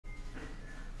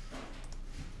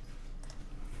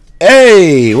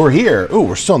Hey, we're here. Ooh,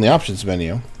 we're still in the options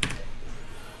menu.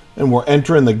 And we're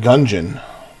entering the Gungeon.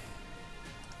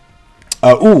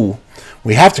 Ooh,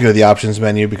 we have to go to the options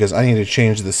menu because I need to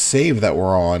change the save that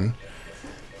we're on.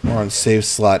 We're on save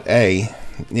slot A.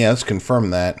 Yeah, let's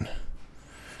confirm that.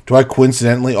 Do I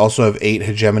coincidentally also have 8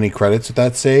 hegemony credits with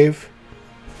that save?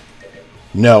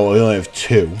 No, we only have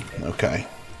 2. Okay.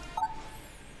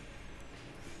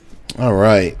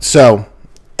 Alright, so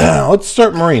let's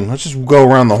start Marine. Let's just go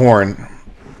around the horn.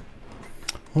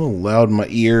 A little loud in my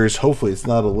ears. Hopefully it's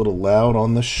not a little loud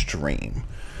on the stream.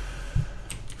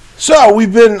 So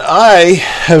I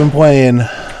have been playing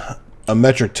a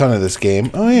metric ton of this game.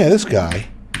 Oh yeah, this guy.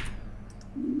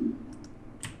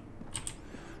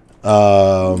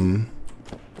 On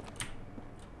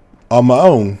my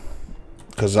own,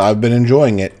 because I've been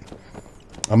enjoying it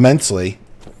immensely,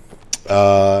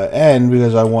 and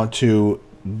because I want to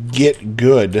get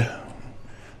good,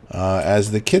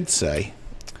 as the kids say.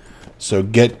 So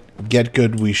get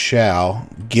good we shall.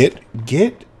 Get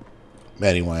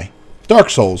anyway. Dark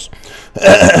Souls.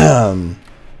 And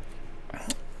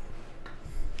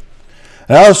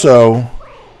I also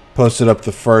posted up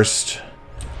the first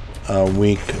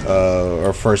week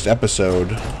or first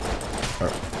episode,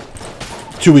 or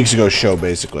 2 weeks ago show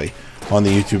basically, on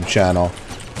the YouTube channel.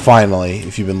 Finally,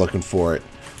 if you've been looking for it.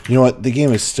 You know what? The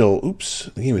game is still,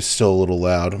 the game is still a little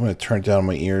loud. I'm going to turn down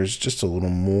my ears just a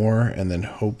little more and then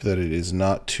hope that it is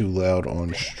not too loud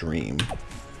on stream.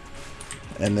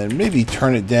 And then maybe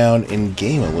turn it down in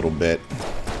game a little bit.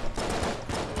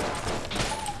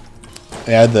 I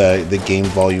had the game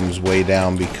volumes way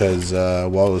down because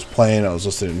while I was playing, I was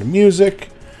listening to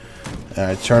music. And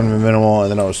I turned them minimal,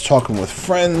 and then I was talking with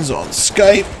friends on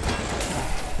Skype.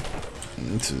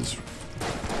 And this is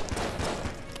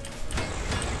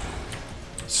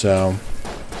so.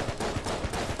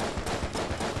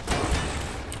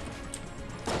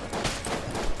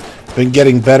 Been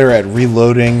getting better at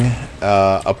reloading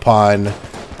upon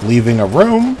leaving a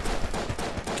room.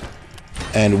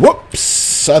 And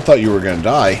whoops! I thought you were gonna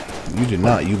die. You did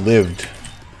not. You lived.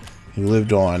 You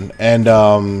lived on. And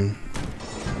I'm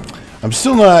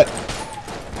still not.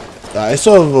 I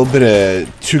still have a little bit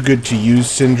of too good to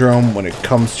use syndrome when it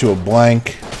comes to a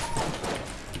blank.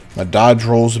 My dodge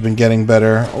rolls have been getting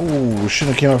better. Oh,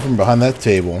 shouldn't have came up from behind that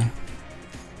table.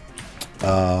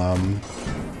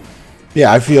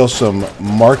 Yeah, I feel some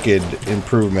marked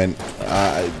improvement.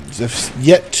 I've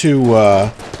yet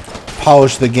to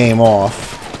polish the game off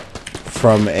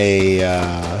from a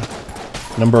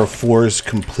number of floors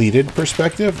completed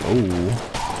perspective. Oh,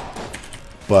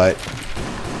 but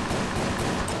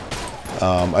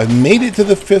I've made it to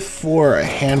the 5th floor a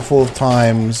handful of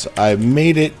times. I've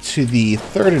made it to the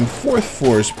 3rd and 4th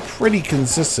floors pretty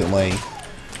consistently.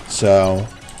 So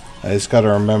I just got to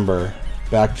remember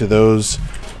back to those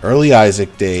early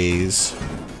Isaac days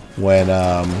when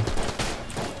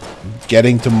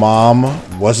getting to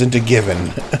mom wasn't a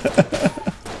given.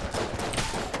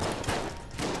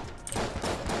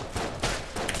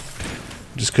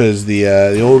 Just because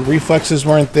the old reflexes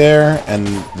weren't there and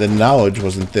the knowledge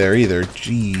wasn't there either.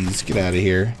 Jeez, get out of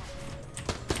here.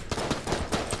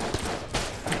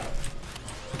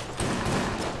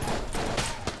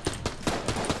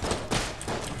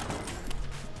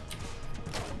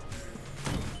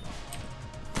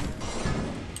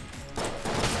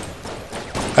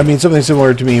 I mean, something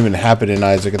similar to me even happened in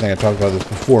Isaac. I think I talked about this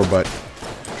before, but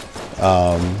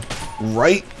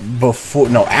right before,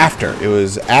 no, after. It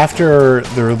was after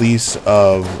the release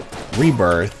of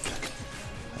Rebirth.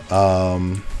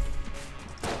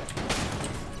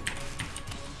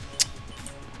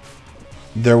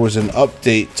 There was an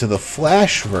update to the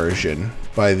Flash version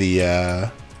by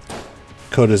the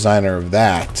co-designer of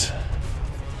that.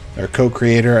 Or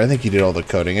co-creator. I think he did all the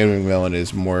coding. Edwin McMillan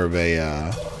is more of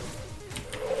a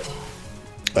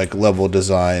like level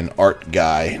design art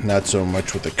guy, not so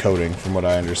much with the coding from what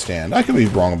I understand. I could be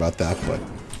wrong about that, but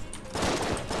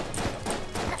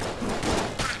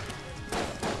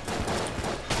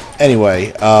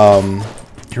anyway,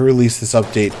 he released this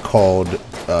update called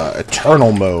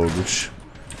Eternal Mode, which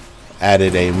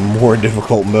added a more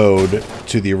difficult mode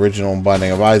to the original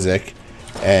Binding of Isaac,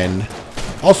 and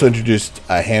also introduced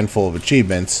a handful of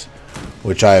achievements,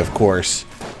 which I of course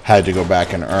had to go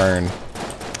back and earn.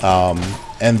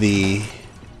 And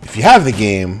if you have the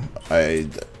game, I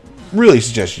really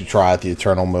suggest you try out the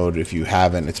Eternal Mode if you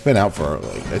haven't. It's been out for,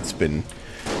 like,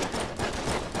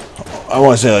 I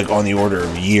want to say, like, on the order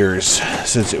of years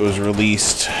since it was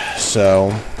released.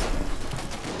 So,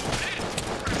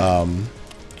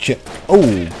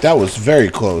 oh, that was very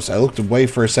close. I looked away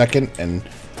for a second and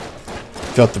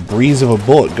felt the breeze of a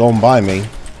bullet going by me.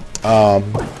 Hey,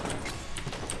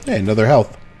 another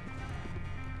health.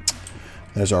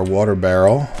 There's our water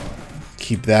barrel.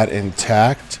 Keep that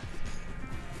intact.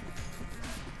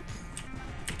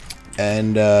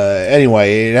 And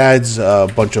anyway, it adds a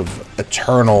bunch of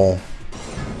eternal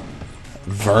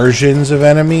versions of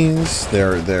enemies.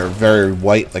 They're very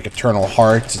white, like eternal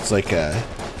hearts. It's like has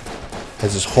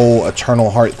this whole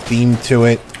eternal heart theme to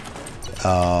it.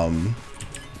 And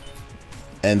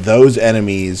those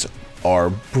enemies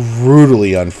are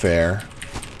brutally unfair.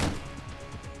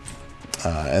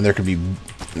 And there can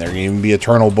even be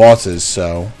eternal bosses.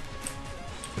 So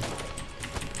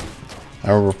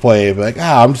I remember playing like,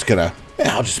 I'll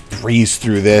just breeze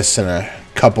through this in a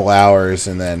couple hours,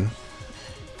 and then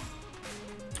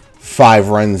 5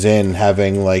 runs in,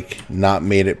 having like not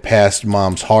made it past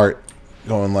Mom's heart,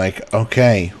 going like,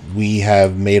 okay, we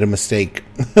have made a mistake.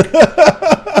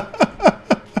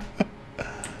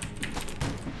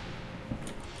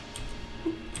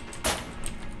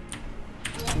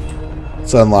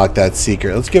 Let's unlock that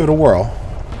secret. Let's give it a whirl.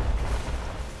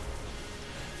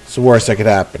 It's the worst that could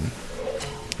happen.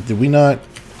 Did we not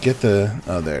get the...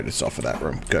 Oh, there it is off of that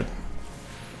room. Good.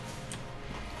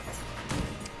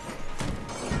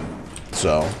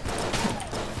 So.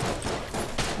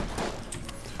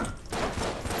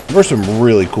 There's some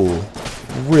really cool,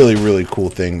 really cool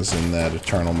things in that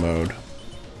Eternal mode.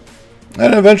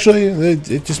 And eventually,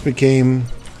 it just became...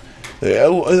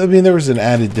 I mean, there was an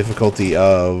added difficulty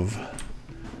of...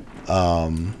 I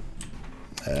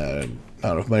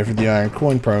don't know if money for the iron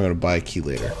coin. Probably going to buy a key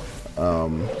later.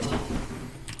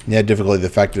 Yeah, difficulty the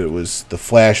fact that it was the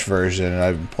Flash version, and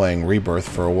I've been playing Rebirth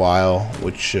for a while,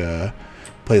 which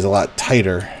plays a lot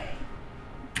tighter.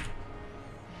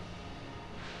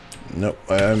 Nope,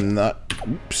 I'm not.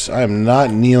 Oops, I am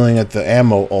not kneeling at the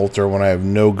ammo altar when I have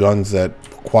no guns that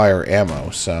require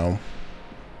ammo. So.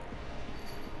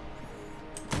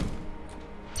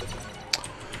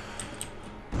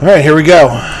 Alright, here we go.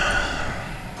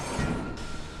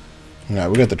 Alright,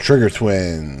 we got the Trigger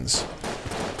Twins.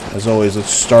 As always,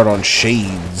 let's start on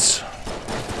Shades.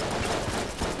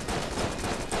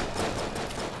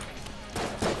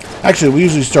 Actually, we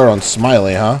usually start on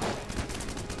Smiley, huh?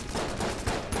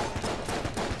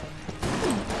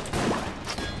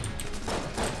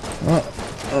 Well,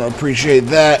 I don't appreciate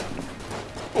that.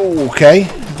 Okay,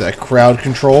 that crowd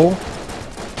control.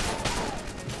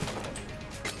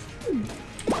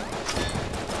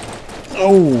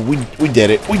 Oh, we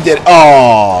did it. We did it.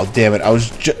 Oh, damn it. I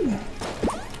was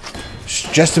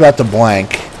just about to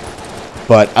blank,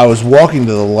 but I was walking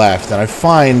to the left, and I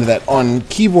find that on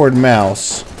keyboard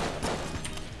mouse,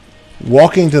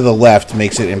 walking to the left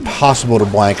makes it impossible to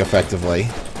blank effectively.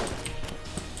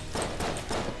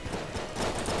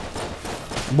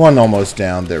 One almost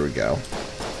down. There we go.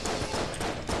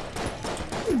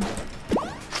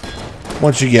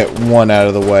 Once you get one out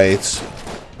of the way, it's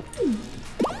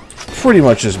pretty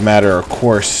much just matter of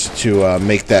course to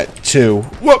make that 2.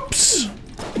 Whoops!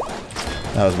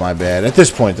 That was my bad. At this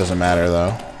point, it doesn't matter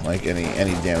though. Like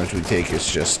any damage we take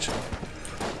is just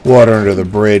water under the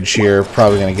bridge here.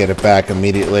 Probably gonna get it back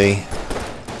immediately.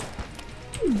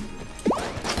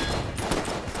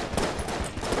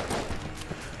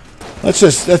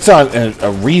 That's not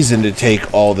a reason to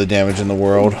take all the damage in the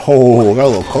world. Oh, got a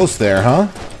little close there, huh?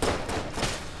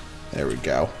 There we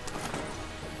go.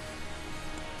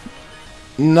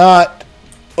 Not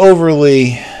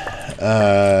overly,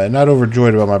 not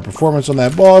overjoyed about my performance on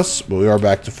that boss, but we are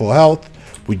back to full health.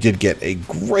 We did get a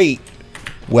great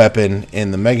weapon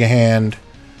in the Mega Hand.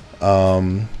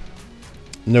 No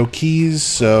keys,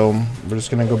 so we're just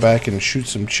gonna go back and shoot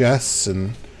some chests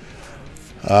and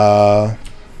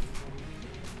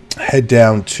head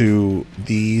down to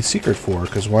the secret floor,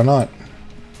 because why not?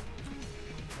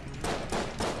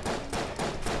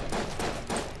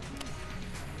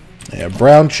 Yeah,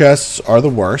 brown chests are the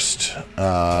worst.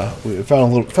 We found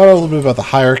out a little bit about the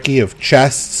hierarchy of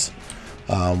chests.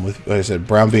 With, like I said,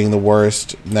 brown being the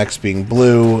worst, next being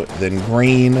blue, then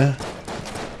green,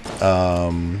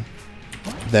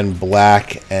 then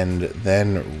black, and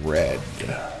then red.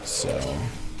 So.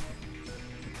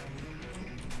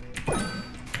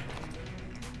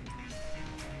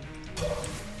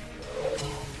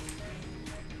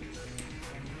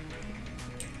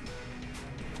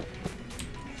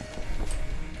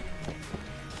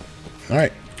 All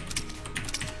right,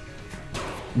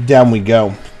 down we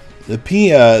go.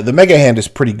 The Mega Hand is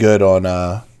pretty good on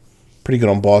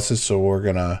bosses, so we're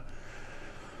gonna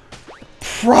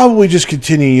probably just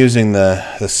continue using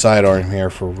the sidearm here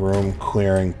for room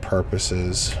clearing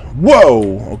purposes.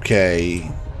 Whoa,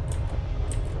 okay.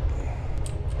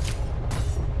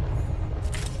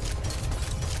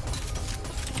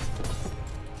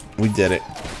 We did it.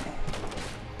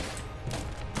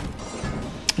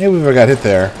 Yeah, we got hit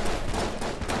there.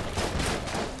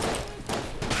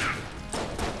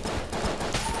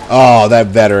 Oh, that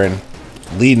veteran.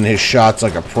 Leading his shots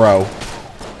like a pro.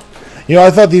 You know, I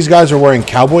thought these guys were wearing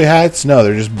cowboy hats. No,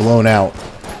 they're just blown out.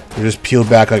 They're just peeled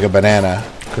back like a banana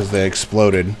because they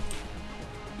exploded.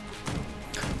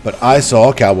 But I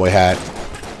saw a cowboy hat.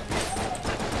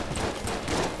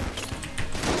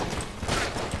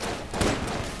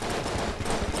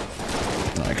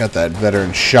 I got that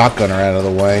veteran shotgunner out of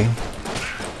the way.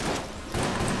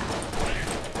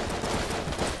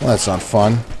 Well, that's not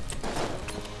fun.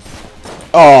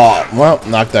 Oh, well,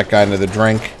 knocked that guy into the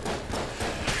drink.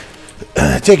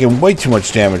 Taking way too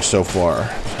much damage so far.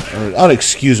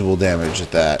 Unexcusable damage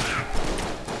at that.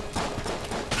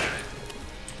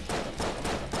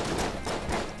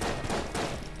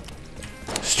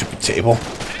 Stupid table.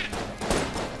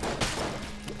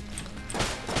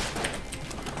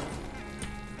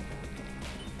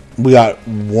 We got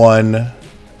one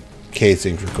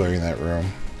casing for clearing that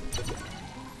room.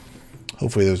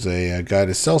 Hopefully there's a guy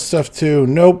to sell stuff to.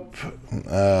 Nope.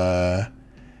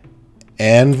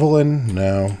 Anvilin?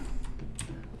 No.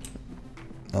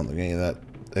 I don't think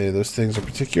any of those things are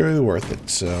particularly worth it.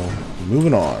 So,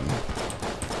 moving on.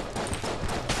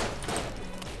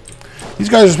 These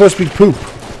guys are supposed to be poop.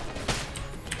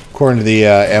 According to the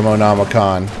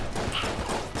Ammonomicon.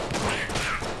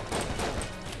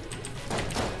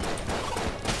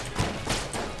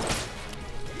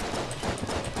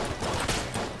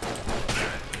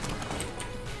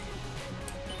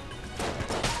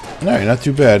 Alright, not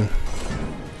too bad.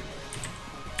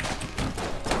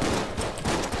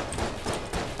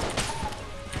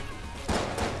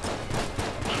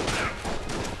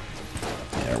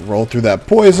 Yeah, roll through that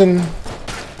poison.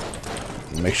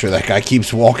 Make sure that guy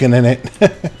keeps walking in it.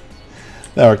 That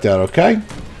worked out okay.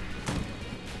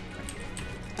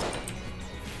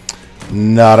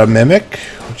 Not a mimic,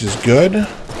 which is good.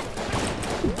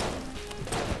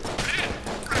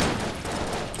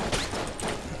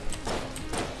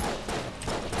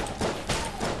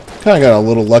 Kind of got a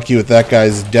little lucky with that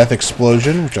guy's death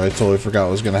explosion, which I totally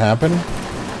forgot was going to happen.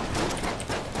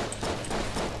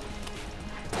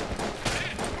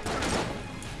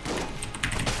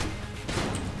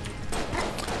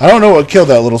 I don't know what killed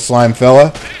that little slime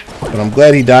fella, but I'm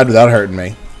glad he died without hurting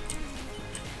me.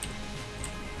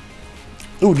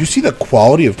 Ooh, do you see the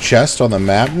quality of chest on the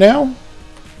map now?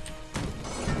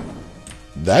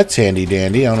 That's handy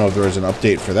dandy. I don't know if there was an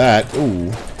update for that.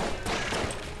 Ooh.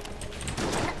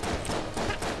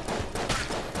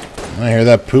 I hear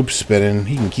that poop spinning.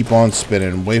 He can keep on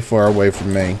spinning way far away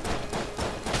from me.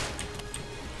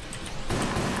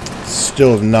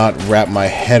 Still have not wrapped my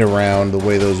head around the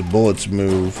way those bullets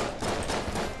move.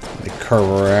 They curve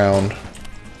around.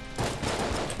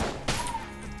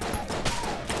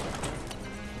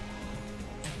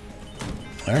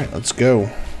 Alright, let's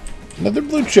go. Another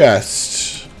blue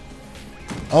chest.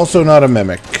 Also not a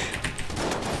mimic.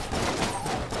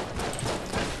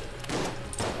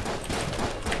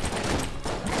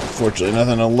 Fortunately,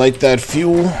 nothing to light that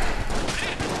fuel.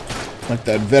 Like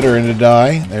that veteran to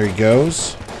die. There he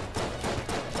goes.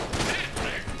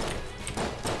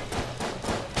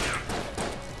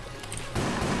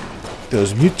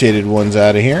 Those mutated ones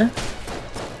out of here.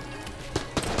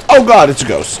 Oh god, it's a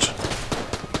ghost.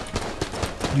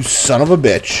 You son of a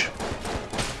bitch.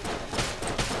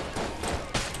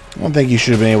 I don't think he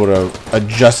should have been able to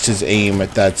adjust his aim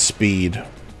at that speed.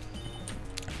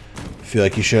 I feel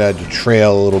like he should have had to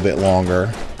trail a little bit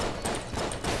longer.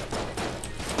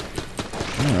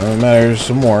 I don't know, it matters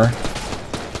some more.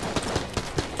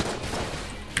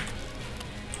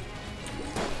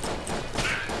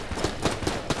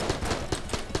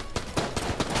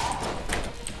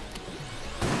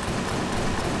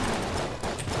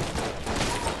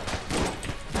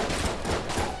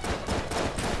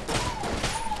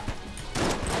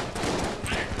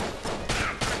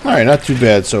 Alright, not too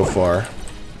bad so far.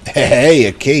 Hey,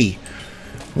 a key.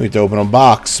 We have to open a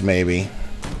box, maybe.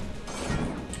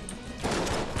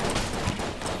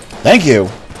 Thank you.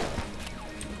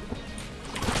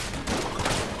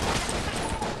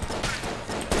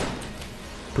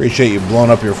 Appreciate you blowing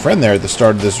up your friend there at the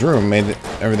start of this room. Made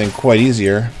everything quite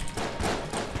easier.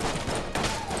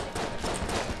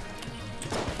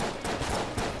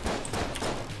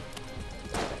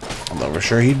 I'm never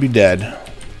sure he'd be dead.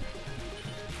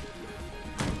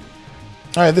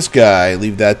 Alright, this guy.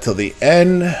 Leave that till the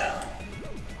end.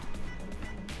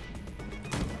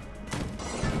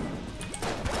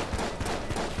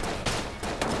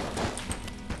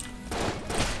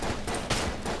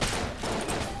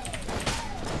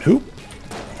 Hoop.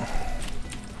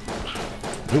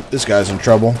 Oop, this guy's in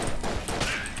trouble.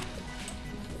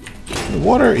 The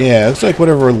water, yeah, it's like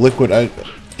whatever liquid.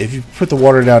 If you put the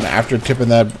water down after tipping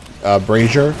that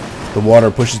brazier, the water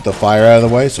pushes the fire out of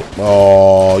the way. So,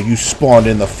 oh, you spawned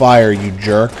in the fire, you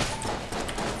jerk.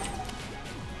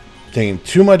 Taking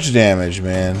too much damage,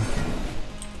 man.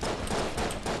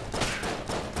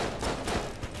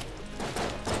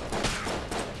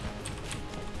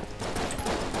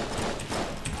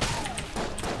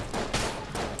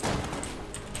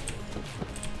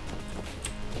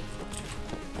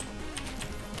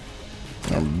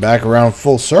 I'm back around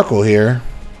full circle here.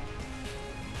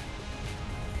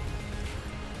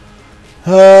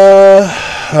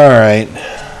 Alright.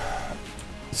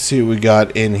 Let's see what we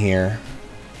got in here.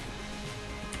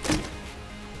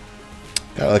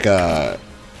 Got like a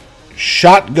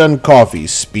shotgun coffee.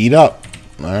 Speed up.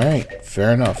 Alright,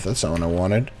 fair enough. That's not what I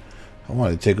wanted. I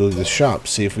wanted to take a look at the shop,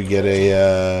 see if we get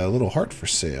a little heart for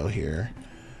sale here.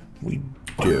 We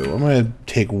do. I'm going to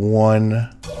take one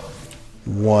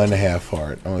half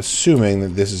heart. I'm assuming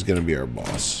that this is going to be our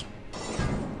boss.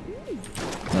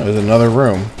 Oh, there's another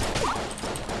room.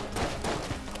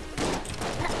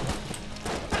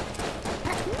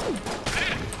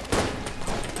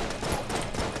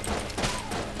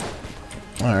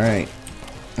 Alright.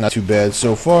 Not too bad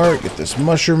so far. Get this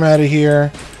mushroom out of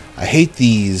here. I hate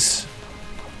these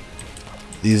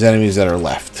enemies that are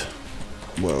left.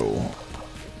 Whoa.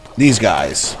 These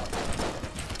guys.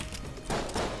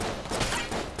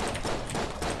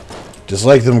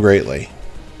 Dislike them greatly.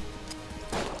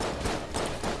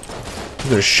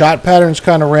 Their shot pattern's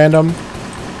kind of random.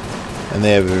 And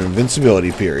they have an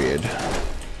invincibility period.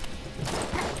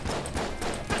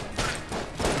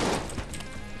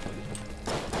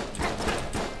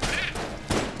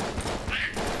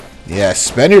 Yeah,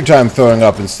 spend your time throwing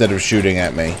up instead of shooting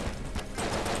at me.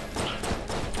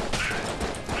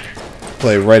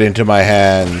 Play right into my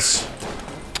hands.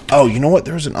 Oh, you know what?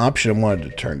 There was an option I wanted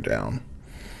to turn down.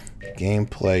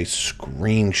 Gameplay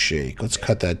screen shake. Let's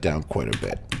cut that down quite a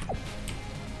bit.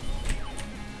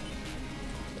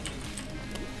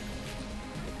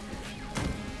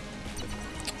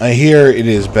 I hear it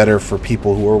is better for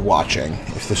people who are watching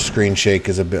if the screen shake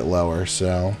is a bit lower,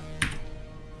 so...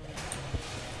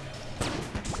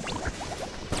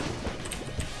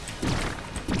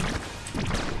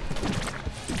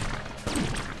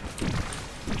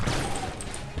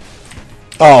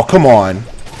 Oh, come on.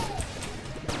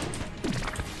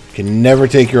 Can never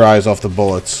take your eyes off the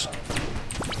bullets.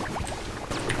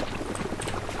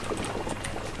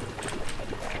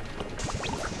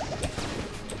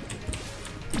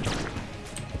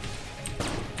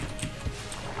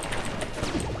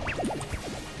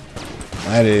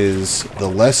 That is the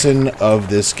lesson of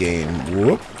this game.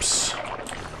 Whoops.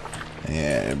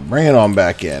 Yeah, bring it on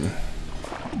back in.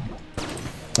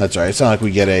 That's right. It's not like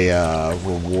we get a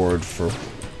reward for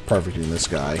perfecting this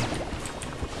guy.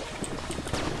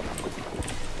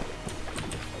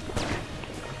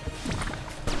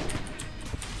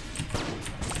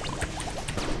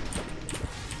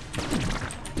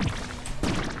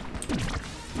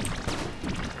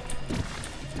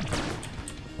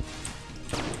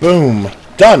 Boom.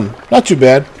 Done. Not too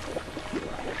bad.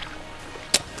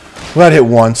 We got hit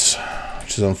once,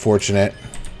 which is unfortunate.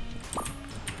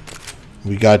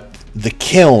 We got the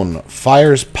kiln.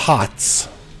 Fires pots.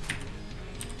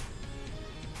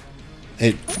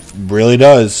 It really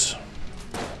does.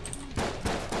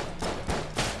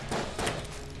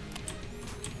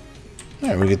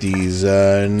 Alright, we get these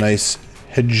nice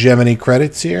hegemony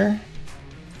credits here.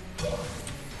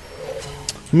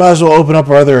 Might as well open up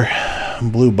our other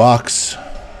blue box.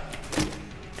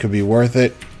 Could be worth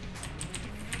it.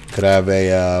 Could have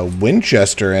a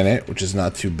Winchester in it, which is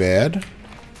not too bad.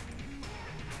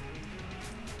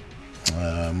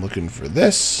 I'm looking for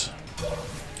this.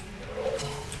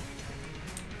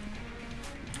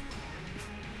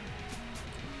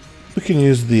 We can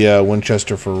use the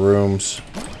Winchester for rooms.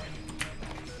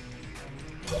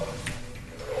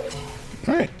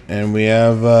 Alright, and we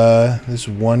have this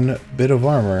one bit of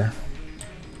armor.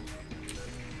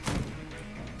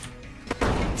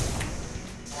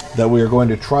 That we are going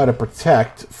to try to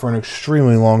protect for an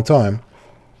extremely long time.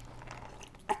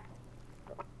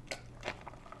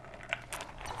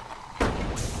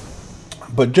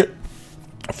 But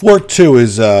floor 2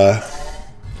 is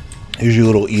usually a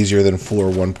little easier than floor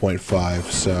 1.5,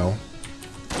 so...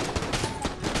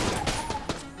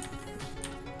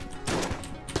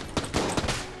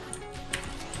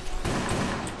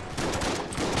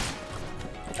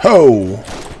 Ho!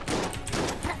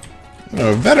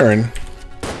 A veteran.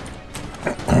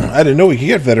 I didn't know we could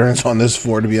get veterans on this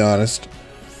floor, to be honest.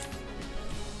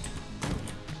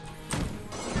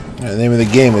 The name of the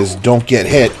game is Don't Get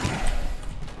Hit.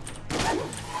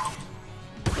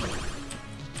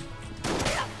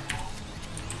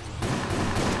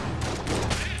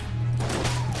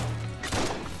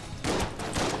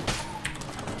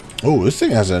 Oh, this thing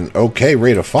has an okay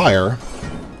rate of fire.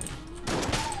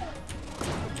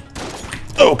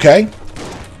 Okay.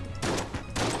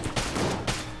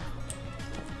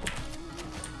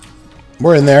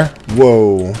 We're in there.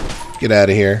 Whoa. Get out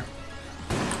of here.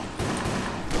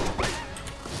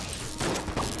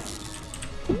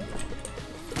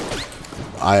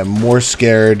 I am more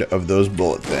scared of those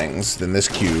bullet things than this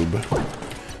cube.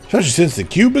 Especially since the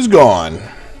cube is gone.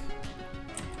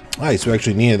 Nice, we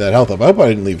actually needed that health up. I hope I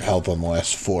didn't leave health on the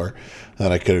last floor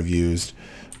that I could have used.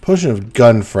 Potion of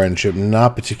gun friendship,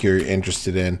 not particularly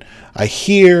interested in. I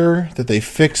hear that they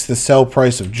fixed the sell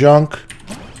price of junk,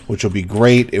 which will be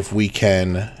great if we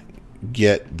can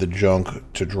get the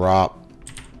junk to drop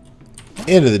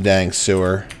into the dang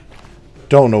sewer.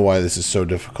 Don't know why this is so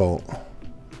difficult.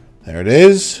 There it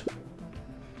is.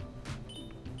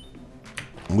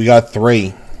 We got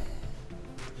 3.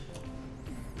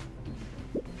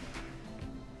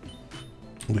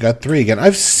 We got 3 again.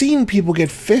 I've seen people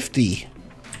get 50.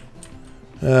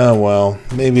 Oh, well.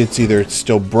 Maybe it's either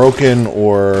still broken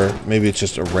or maybe it's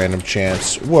just a random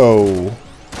chance. Whoa.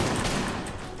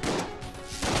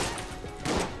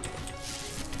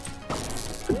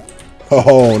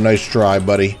 Oh, nice try,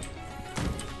 buddy.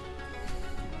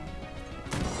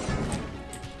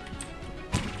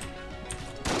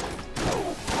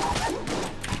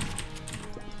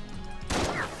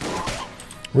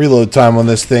 Reload time on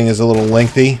this thing is a little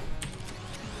lengthy.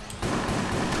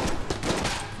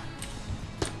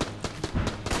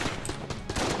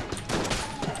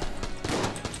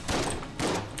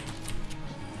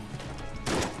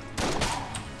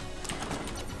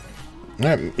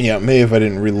 Yeah, maybe if I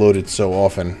didn't reload it so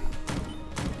often.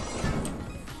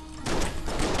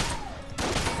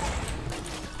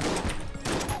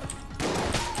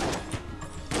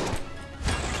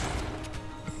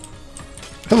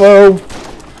 Hello!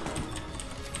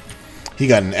 He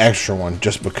got an extra one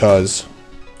just because.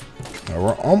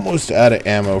 We're almost out of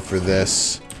ammo for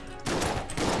this.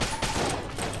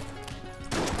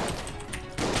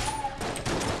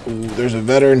 Ooh, there's a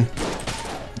veteran.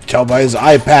 Tell by his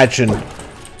eye patch and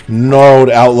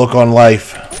gnarled outlook on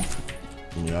life.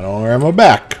 We got all our ammo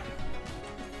back.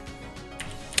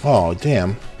 Oh,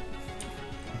 damn.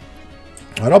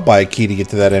 I'll buy a key to get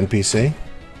to that NPC.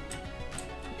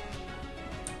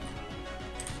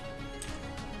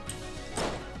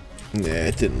 Yeah,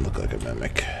 it didn't look like a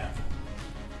mimic.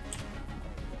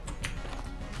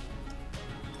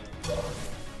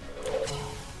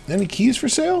 Any keys for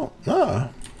sale?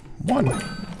 Ah, 1.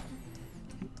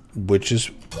 Which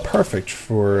is perfect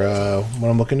for what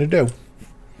I'm looking to do.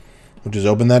 Which is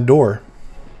open that door.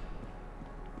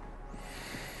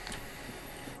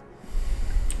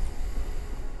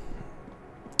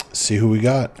 See who we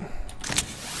got.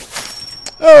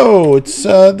 Oh, it's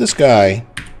this guy.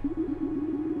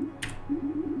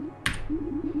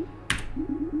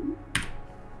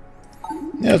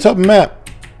 Yeah, let's help him out.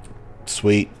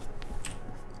 Sweet.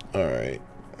 Alright.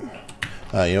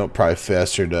 You know, probably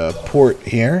faster to port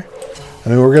here. I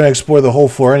mean, we're going to explore the whole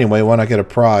floor anyway. Why not get a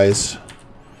prize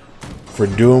for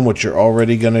doing what you're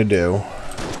already going to do?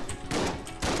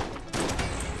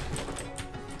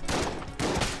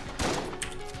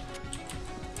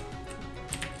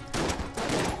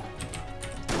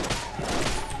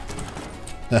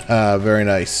 Haha, very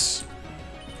nice.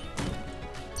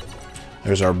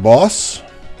 There's our boss.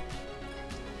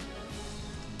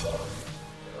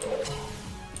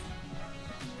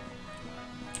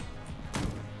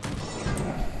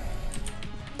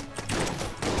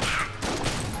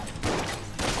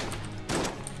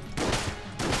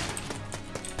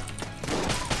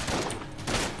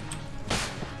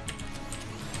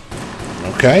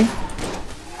 Okay.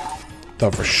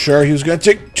 Thought for sure he was going to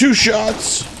take 2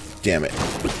 shots. Damn it.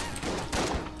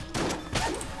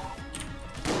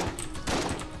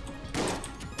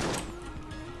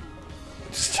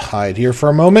 Just hide here for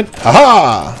a moment.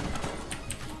 Haha!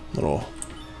 Little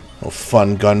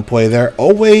fun gunplay there.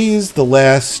 Always the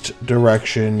last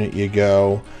direction you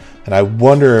go. And I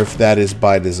wonder if that is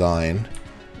by design.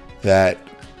 That,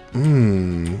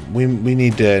 we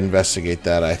need to investigate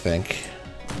that, I think.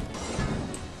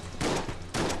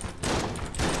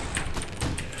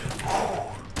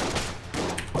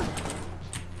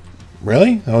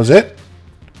 Really? That was it?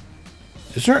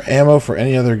 Is there ammo for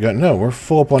any other gun? No, we're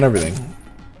full up on everything.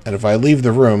 And if I leave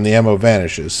the room, the ammo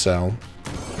vanishes, so...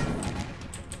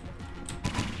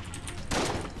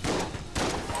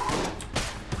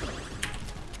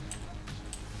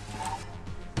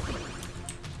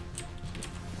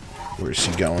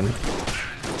 Where's he going?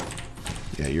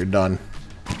 Yeah, you're done.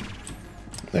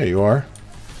 There you are.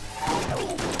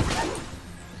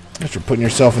 Thanks for putting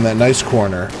yourself in that nice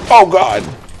corner. Oh, God!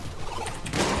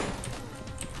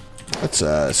 That's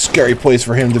a scary place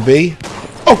for him to be.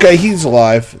 Okay, he's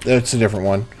alive. That's a different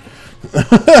one.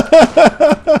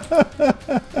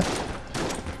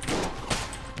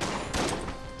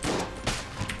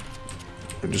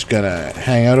 We're just gonna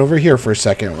hang out over here for a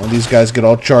second while these guys get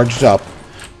all charged up.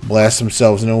 Blast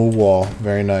themselves into a wall.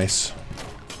 Very nice.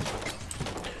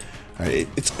 Alright,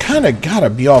 it's kind of gotta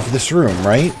be off this room,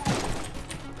 right?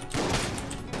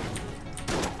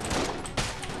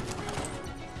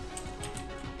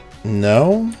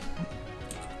 No?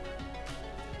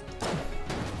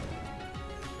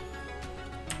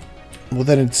 Well,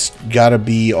 then it's gotta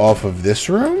be off of this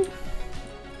room?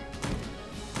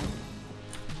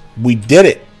 We did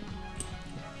it!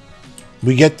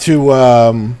 We get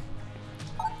to,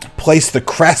 place the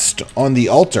crest on the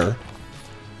altar.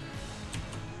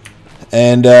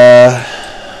 And,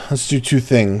 let's do two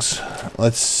things.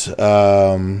 Let's, you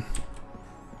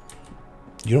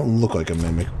don't look like a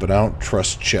mimic, but I don't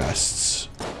trust chests.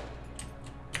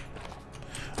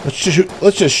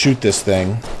 Let's just shoot this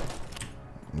thing.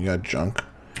 You got junk.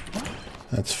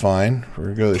 That's fine. We're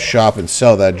gonna go to the shop and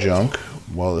sell that junk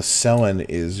while the selling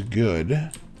is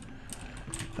good.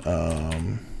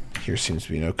 Here seems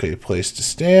to be an okay place to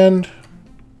stand.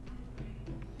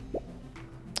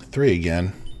 3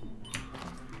 again.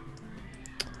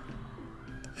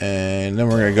 And then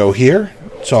we're gonna go here,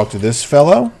 talk to this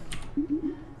fellow.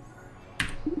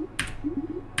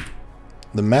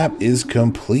 The map is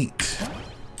complete.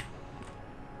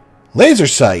 Laser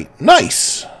sight.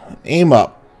 Nice. Aim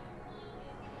up.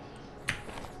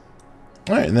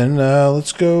 Alright, and then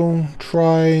let's go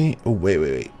try... Oh,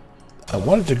 wait. I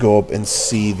wanted to go up and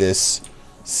see this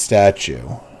statue.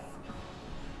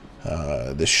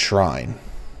 This shrine.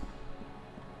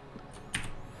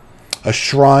 A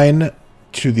shrine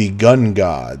to the gun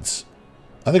gods.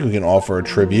 I think we can offer a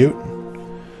tribute.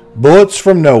 Bullets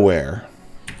from nowhere.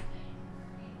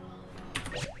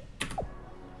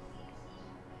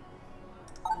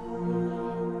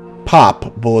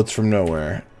 Pop. Bullets from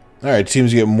nowhere. Alright,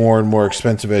 seems to get more and more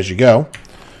expensive as you go.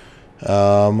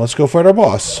 Let's go fight our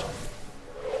boss.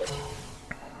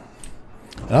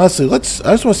 And honestly, I just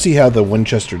want to see how the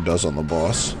Winchester does on the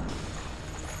boss.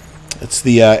 It's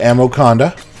the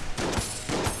Ammoconda.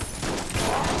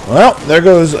 Well, there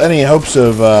goes any hopes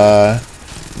of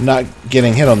not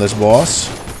getting hit on this boss.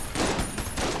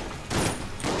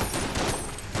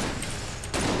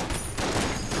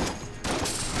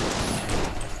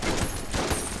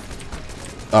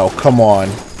 Oh, come on.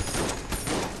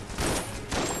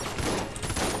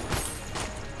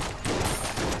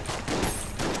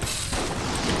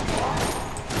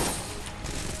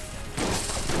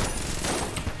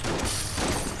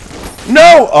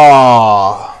 No!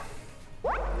 Aww.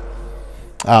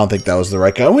 I don't think that was the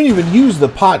right guy. I wouldn't even use the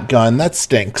pot gun. That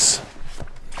stinks.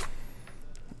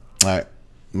 Alright.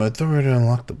 But then we're going to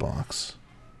unlock the box.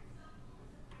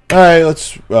 Alright,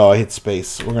 let's... Oh, I hit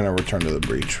space. We're going to return to the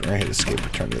breach. We're going to hit escape,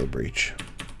 return to the breach.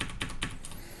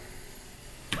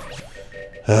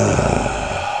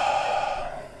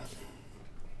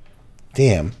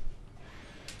 Damn.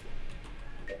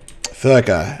 I feel like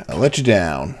I let you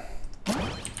down.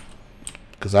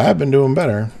 Because I have been doing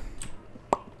better.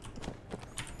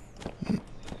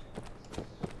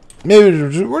 Maybe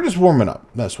we're just warming up.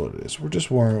 That's what it is. We're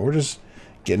just warming. We're just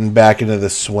getting back into the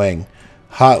swing.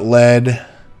 Hot lead.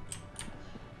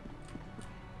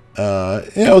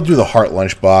 Yeah, we'll do the heart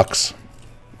lunchbox.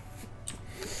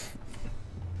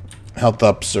 Health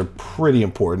ups are pretty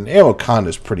important. Ammoconda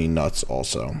is pretty nuts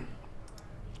also.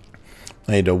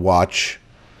 I need to watch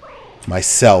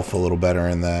myself a little better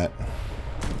in that.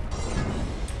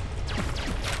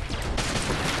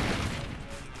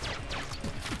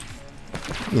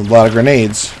 A lot of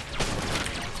grenades.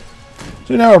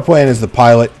 So now we're playing as the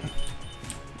pilot.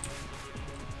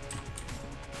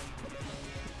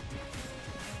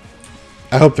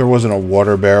 I hope there wasn't a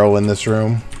water barrel in this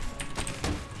room.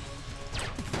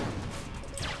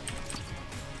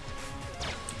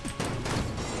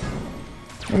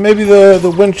 Or maybe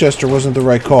the Winchester wasn't the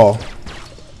right call.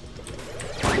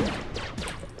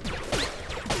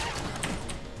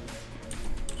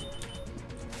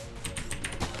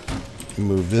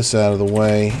 Move this out of the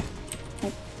way.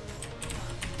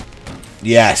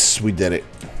 Yes, we did it.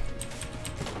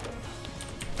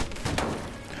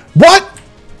 What?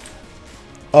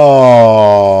 Oh.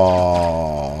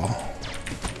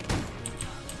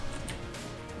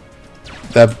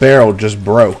 That barrel just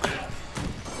broke.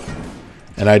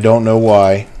 And I don't know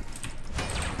why.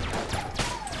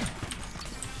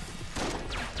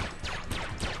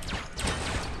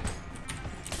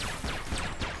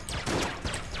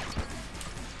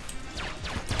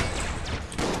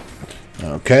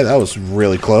 Okay, that was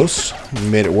really close. We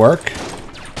made it work.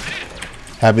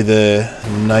 Happy the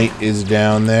knight is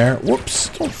down there. Whoops,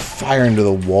 don't fire into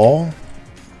the wall.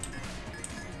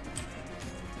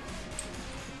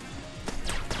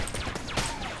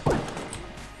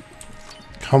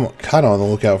 Come on, kind of on the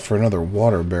lookout for another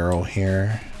water barrel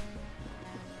here.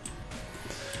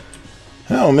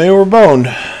 Oh, maybe we're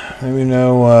boned. Maybe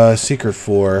no secret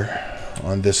floor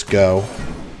on this go.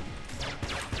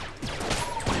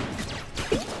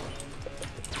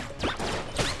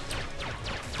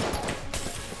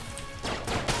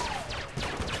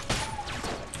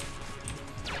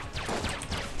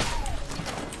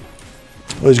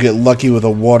 Always get lucky with a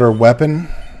water weapon.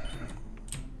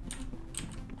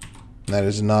 That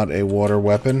is not a water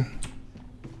weapon.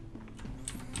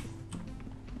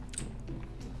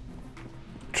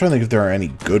 I'm trying to think if there are any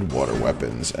good water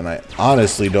weapons, and I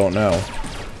honestly don't know.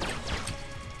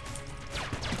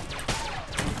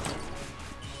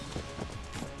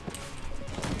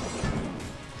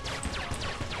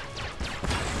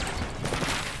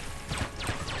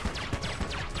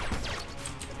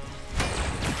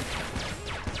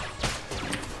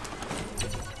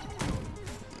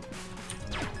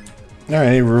 Alright,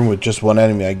 any room with just one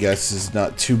enemy, I guess, is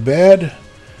not too bad.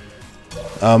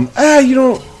 You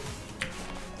know,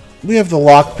 we have the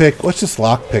lockpick. Let's just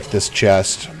lockpick this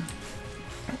chest.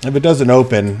 If it doesn't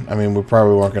open, I mean, we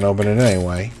probably weren't going to open it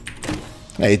anyway.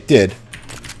 Hey, it did.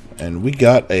 And we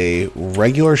got a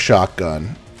regular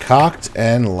shotgun. Cocked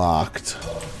and locked.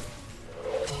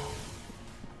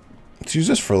 Let's use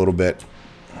this for a little bit.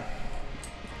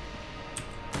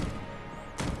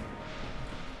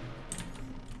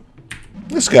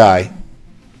 This guy.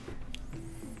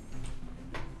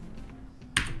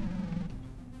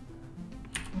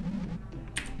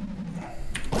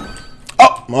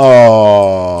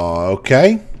 Oh,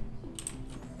 okay.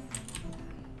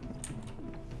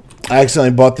 I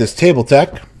accidentally bought this table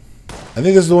tech. I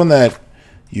think this is the one that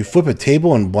you flip a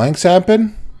table and blanks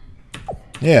happen.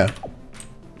 Yeah.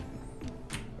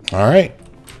 Alright.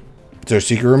 Is there a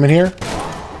secret room in here?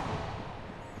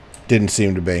 Didn't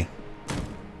seem to be.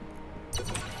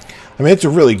 I mean, it's a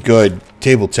really good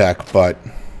table tech, but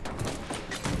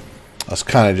I was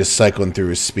kind of just cycling through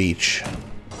his speech.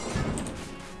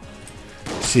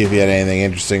 See if he had anything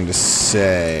interesting to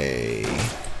say.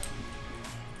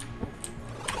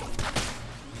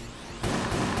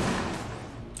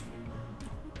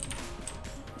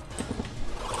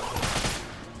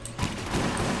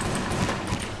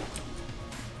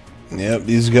 Yep,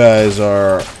 these guys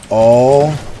are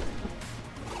all...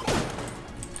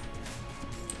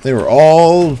 They were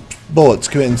all bullets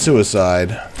committing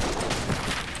suicide.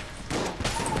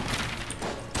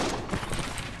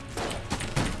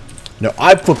 No,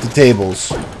 I flipped the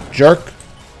tables. Jerk.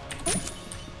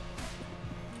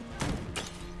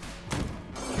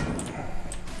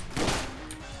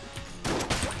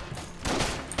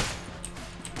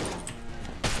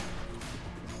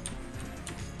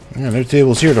 Yeah, no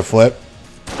tables here to flip.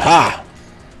 Ha!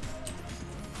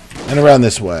 And around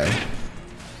this way.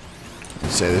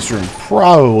 Let's say this room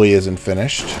probably isn't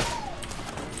finished.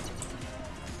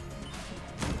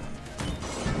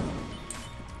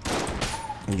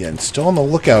 Again, still on the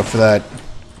lookout for that,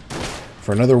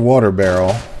 for another water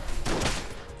barrel.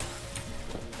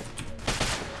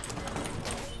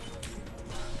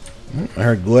 I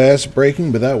heard glass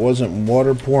breaking, but that wasn't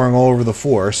water pouring all over the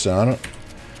floor, so I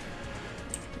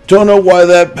don't know why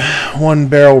that one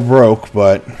barrel broke,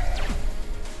 but...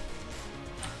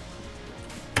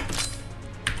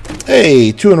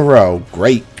 Hey, 2 in a row.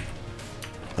 Great.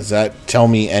 Does that tell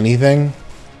me anything?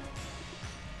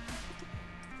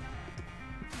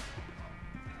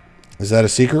 Is that a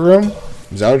secret room?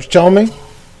 Is that what you're telling me?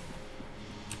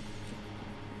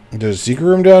 There's a secret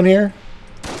room down here?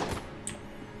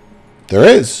 There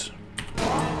is.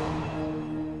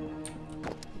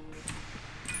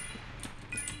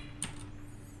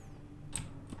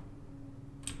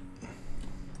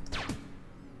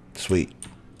 Sweet.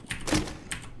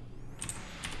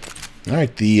 All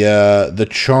right, the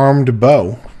charmed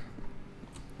bow.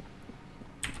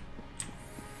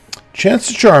 Chance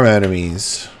to charm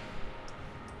enemies.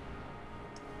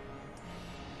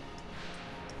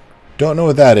 Don't know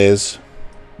what that is.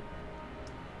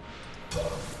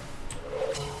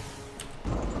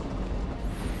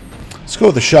 Let's go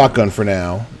with the shotgun for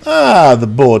now. Ah, the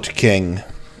Bullet King.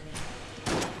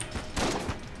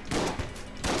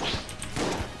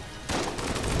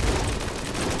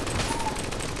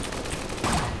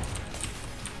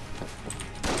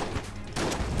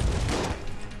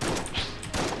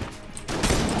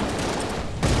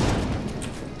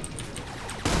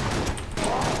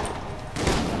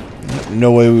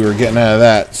 no way we were getting out of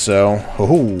that, so...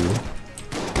 Ho-ho.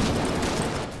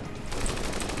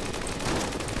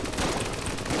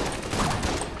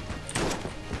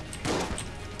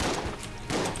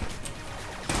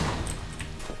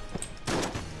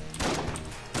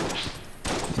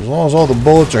 As long as all the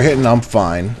bullets are hitting, I'm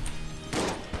fine.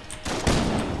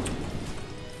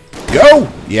 Go!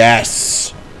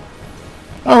 Yes!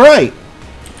 Alright!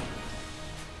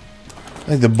 I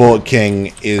think the Bullet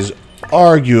King is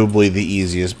arguably the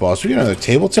easiest boss. We got another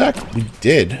table tech? We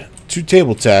did. 2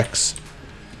 table techs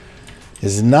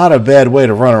is not a bad way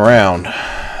to run around.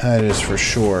 That is for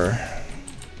sure.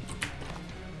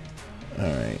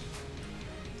 Alright.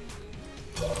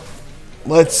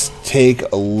 Let's take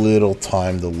a little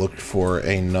time to look for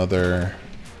another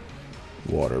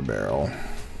water barrel.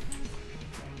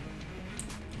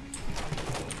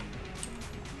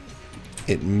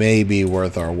 It may be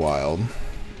worth our while.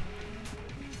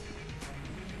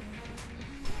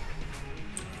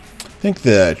 I think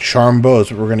the charm bow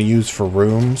is what we're going to use for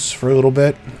rooms for a little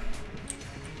bit.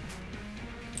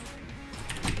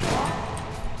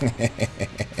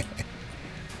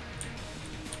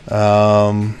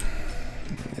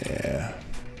 Yeah.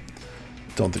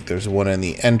 Don't think there's one in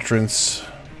the entrance.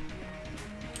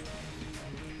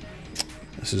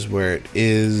 This is where it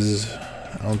is.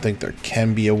 I don't think there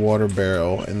can be a water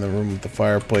barrel in the room with the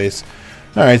fireplace.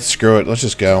 Alright, screw it. Let's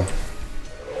just go.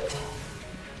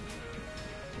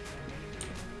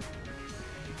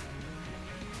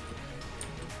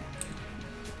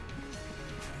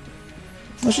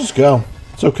 Let's just go.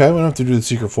 It's okay. We don't have to do the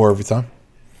secret floor every time.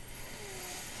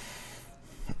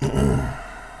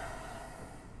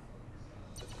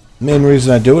 Main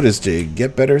reason I do it is to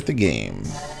get better at the game.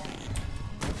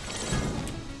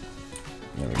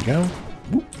 There we go.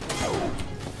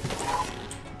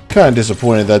 Kind of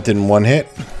disappointed that didn't one hit.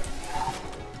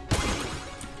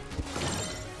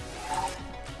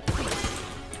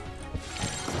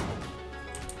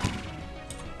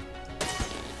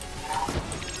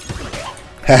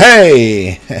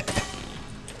 Hey!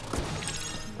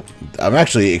 I'm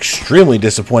actually extremely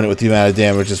disappointed with the amount of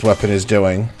damage this weapon is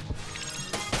doing.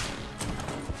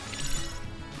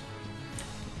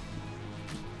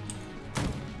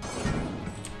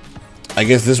 I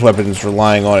guess this weapon is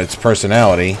relying on its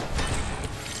personality.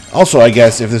 Also, I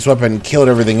guess if this weapon killed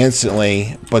everything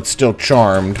instantly, but still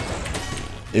charmed,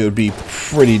 it would be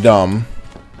pretty dumb.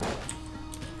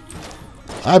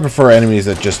 I prefer enemies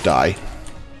that just die.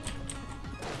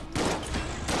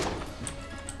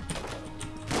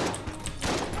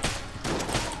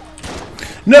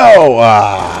 No!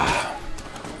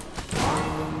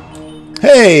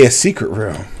 Hey, a secret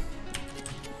room.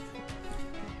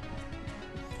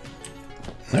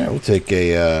 Alright, we'll take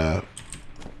a,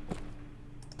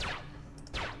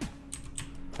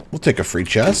 we'll take a free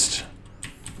chest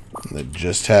that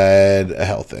just had a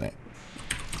health in it.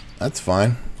 That's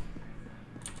fine.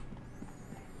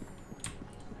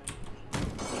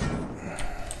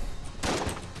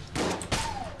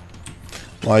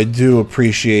 Well, I do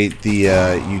appreciate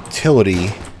the utility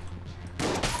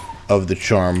of the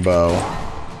charm bow.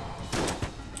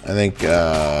 I think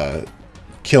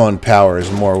killing power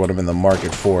is more what I'm in the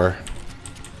market for.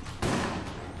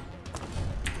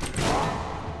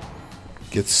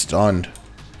 Get stunned.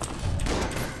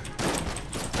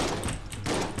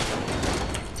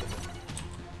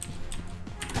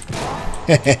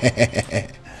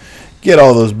 Get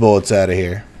all those bullets out of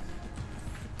here.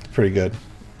 Pretty good.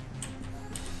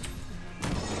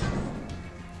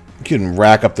 You can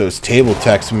rack up those table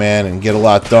techs, man, and get a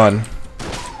lot done.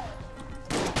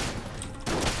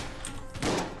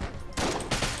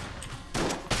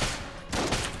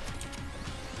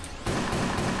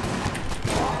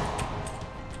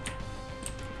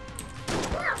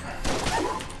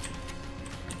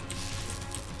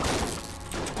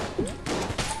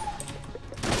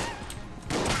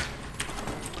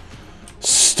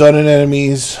 Stunning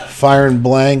enemies, firing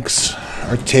blanks.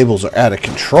 Our tables are out of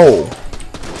control.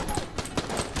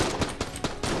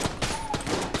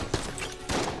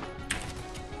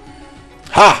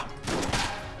 Ha!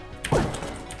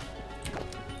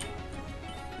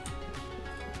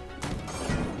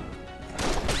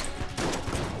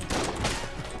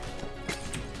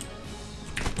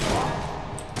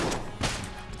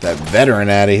 That veteran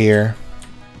out of here.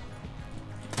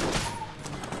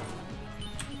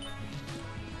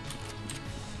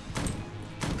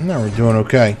 No, we're doing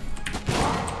okay.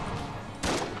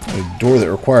 A door that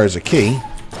requires a key.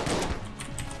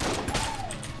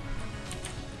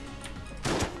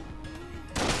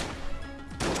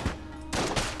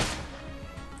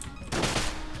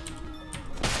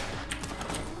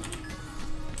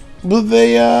 with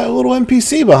a little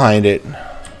NPC behind it.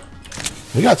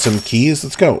 We got some keys.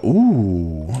 Let's go.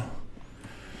 Ooh.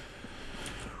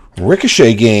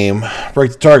 Ricochet game.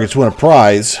 Break the targets, win a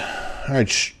prize. Alright,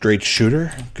 straight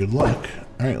shooter. Good luck.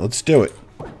 Alright, let's do it.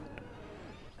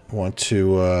 Want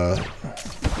to,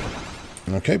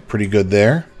 okay, pretty good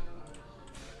there.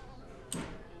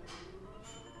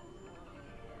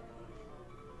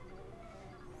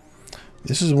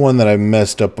 This is one that I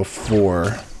messed up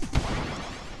before.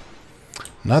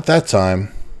 Not that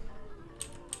time.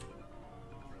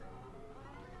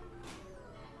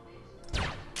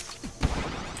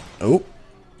 Oh,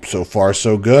 so far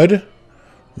so good.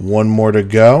 One more to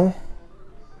go.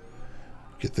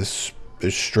 Get this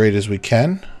as straight as we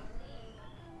can.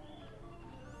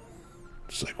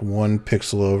 It's like 1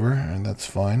 pixel over, and that's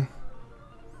fine.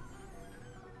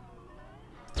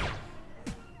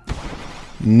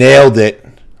 Nailed it.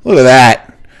 Look at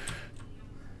that.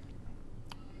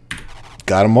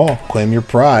 Got them all. Claim your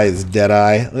prize,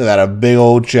 Deadeye. Look at that, a big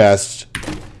old chest.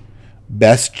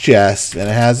 Best chest. And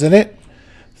it has in it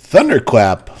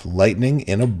Thunderclap, lightning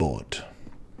in a bullet.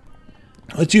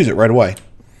 Let's use it right away.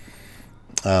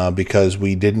 Because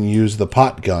we didn't use the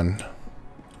pot gun.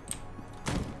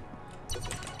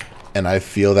 And I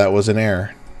feel that was an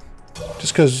error.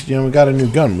 Just because, you know, we got a new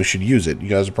gun, we should use it. You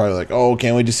guys are probably like, oh,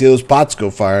 can't wait to see those pots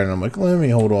go fire. And I'm like, let me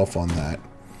hold off on that.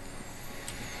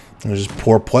 It was just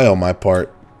poor play on my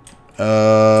part.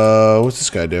 What's this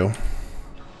guy do?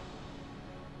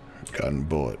 Gun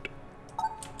bullet.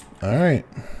 Alright.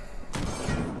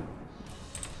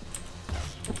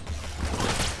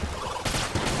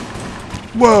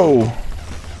 Whoa!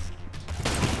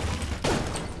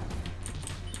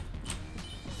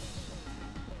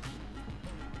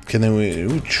 Can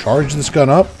we charge this gun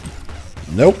up?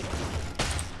 Nope.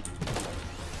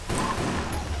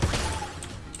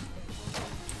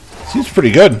 Seems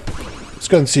pretty good. This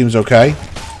gun seems okay.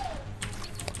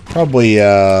 Probably,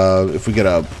 if we get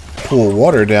a pool of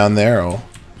water down there, it'll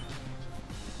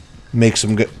make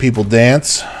some people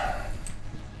dance.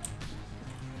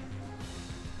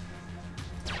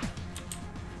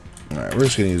 Alright, we're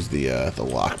just gonna use the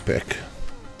lockpick.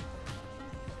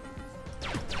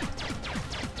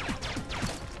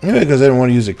 Maybe because I didn't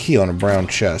want to use a key on a brown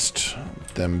chest.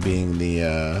 Them being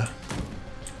the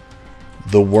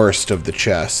worst of the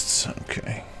chests.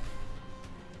 Okay.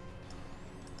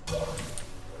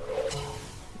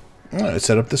 Alright, it's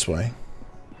set up this way.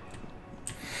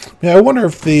 Yeah, I wonder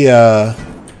if the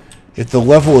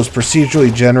level is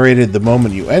procedurally generated the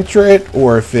moment you enter it,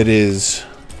 or if it is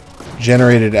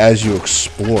generated as you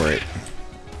explore it.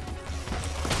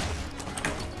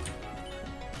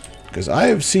 Because I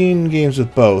have seen games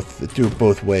with both that do it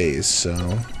both ways,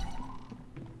 so.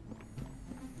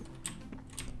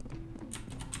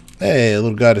 Hey, a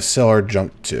little guy to sell our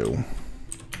junk to.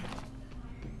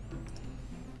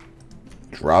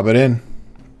 Drop it in.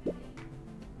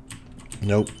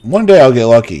 Nope. One day I'll get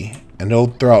lucky, and he'll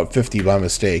throw out 50 by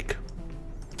mistake.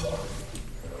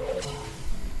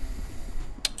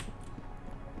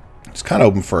 It's kind of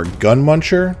open for a gun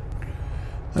muncher.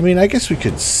 I mean, I guess we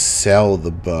could sell the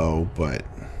bow, but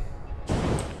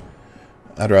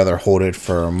I'd rather hold it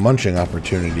for munching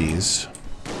opportunities.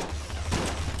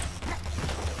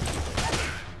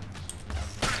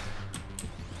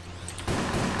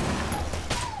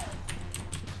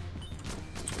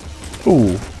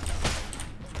 Ooh.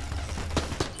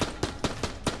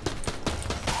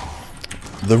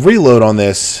 The reload on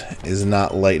this is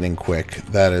not lightning quick,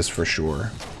 that is for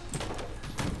sure.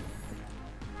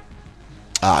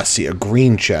 Ah, see, a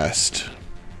green chest.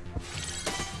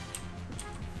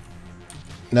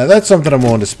 Now that's something I'm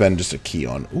willing to spend just a key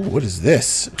on. Ooh, what is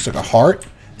this? Looks like a heart.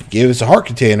 It gave us a heart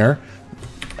container.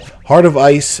 Heart of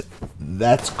ice.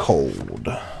 That's cold.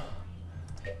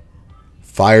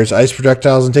 Fires ice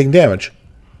projectiles and taking damage.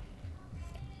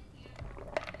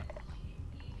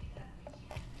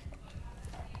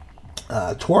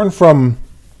 Torn from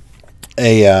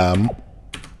a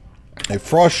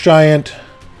frost giant.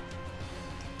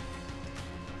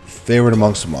 Favorite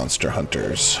amongst monster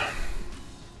hunters.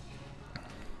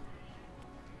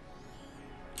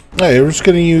 Hey, we're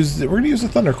gonna use the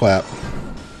thunderclap.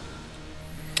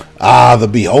 Ah, the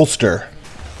beholster.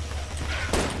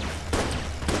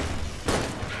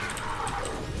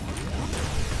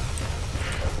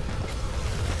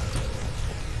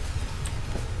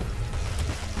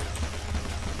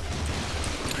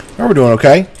 Oh, we're doing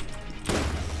okay.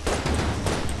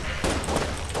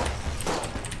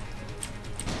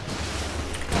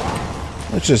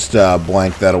 Let's just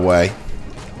blank that away.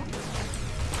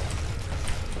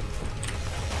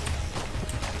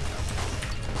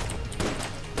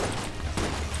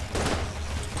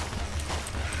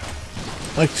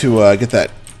 like to get that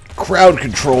crowd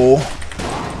control.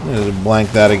 Just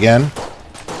blank that again.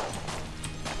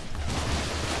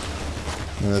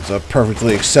 And that's a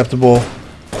perfectly acceptable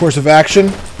course of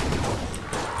action.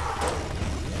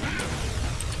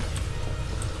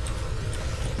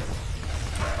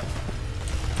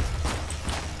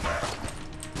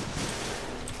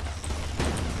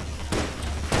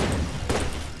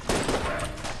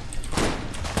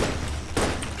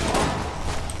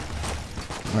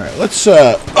 Alright, let's,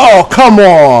 oh, come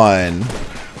on!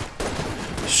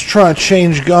 Just trying to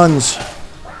change guns.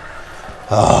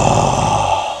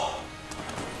 Oh.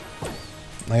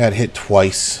 I got hit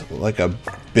twice, like a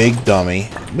big dummy.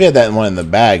 We had that one in the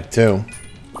bag, too.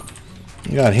 What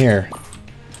you got here?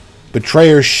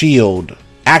 Betrayer's Shield.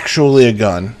 Actually a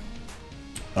gun.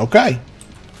 Okay.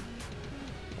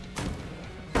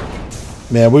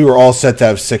 Man, we were all set to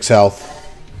have 6 health.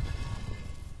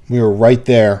 We were right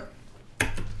there.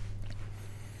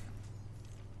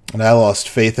 And I lost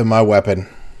faith in my weapon.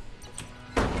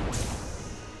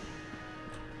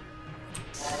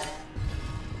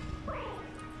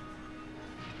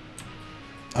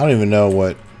 I don't even know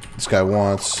what this guy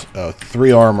wants. Oh,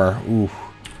 3 armor. Ooh.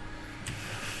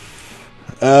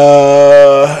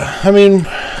 I mean,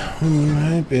 we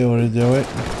might be able to do it.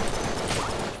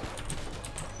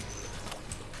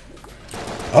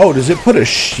 Oh, does it put a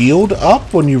shield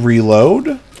up when you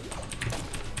reload?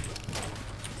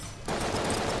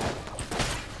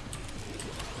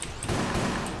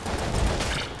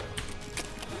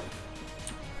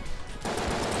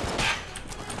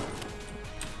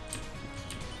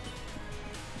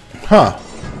 Huh.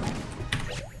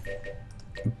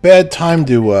 Bad time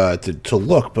to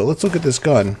look, but let's look at this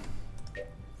gun.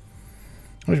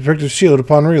 Protective shield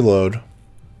upon reload.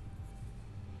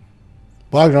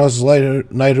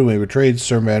 Blognos knight who may betrayed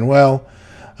Sir Manuel,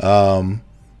 but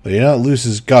he did not lose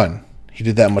his gun. He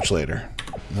did that much later.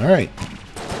 All right.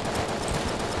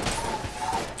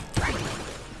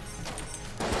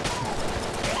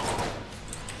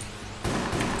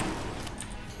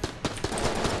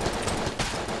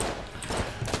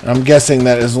 I'm guessing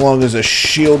that as long as a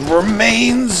shield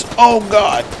remains... Oh,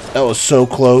 God. That was so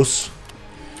close.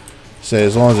 Say,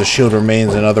 as long as a shield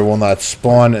remains, another will not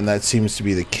spawn, and that seems to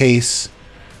be the case.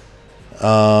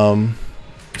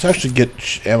 Let's actually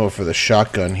get ammo for the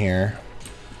shotgun here.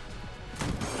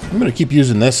 I'm going to keep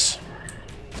using this.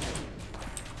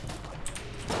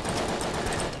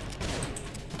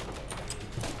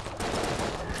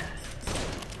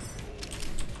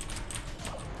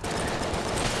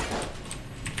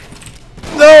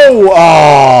 No!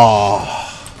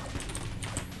 Oh.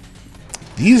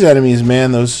 These enemies,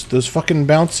 man, those fucking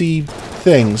bouncy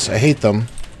things. I hate them.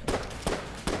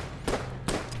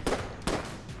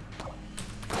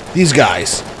 These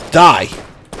guys. Die.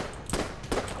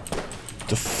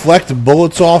 Deflect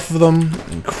bullets off of them.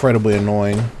 Incredibly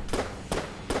annoying.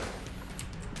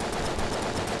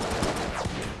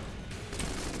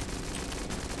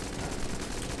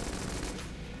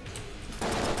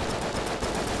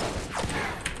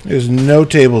 There's no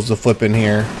tables to flip in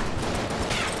here.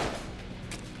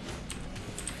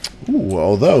 Ooh,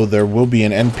 although there will be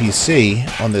an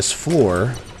NPC on this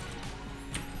floor.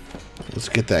 Let's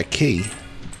get that key.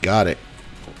 Got it.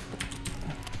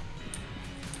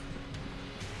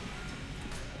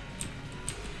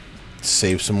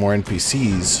 Save some more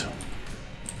NPCs.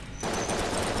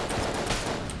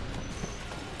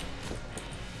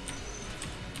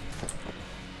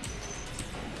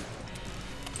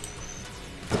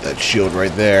 Put that shield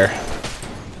right there.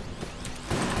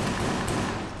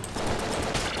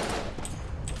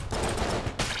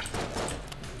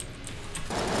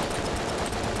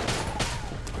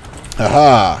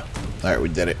 Haha! Alright, we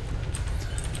did it.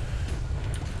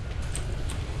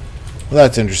 Well,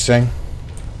 that's interesting.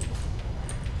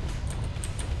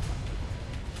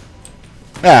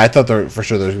 Yeah, I thought for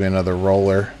sure there was going to be another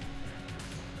roller.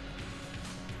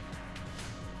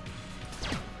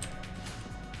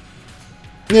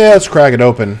 Yeah, let's crack it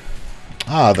open.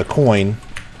 Ah, the coin.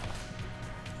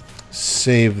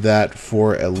 Save that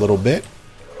for a little bit.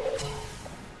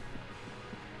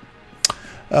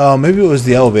 Oh, maybe it was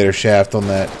the elevator shaft on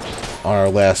our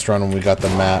last run when we got the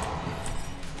map.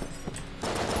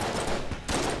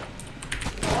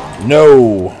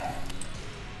 No.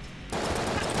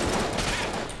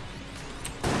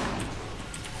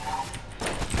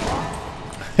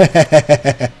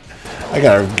 I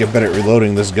gotta get better at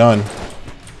reloading this gun.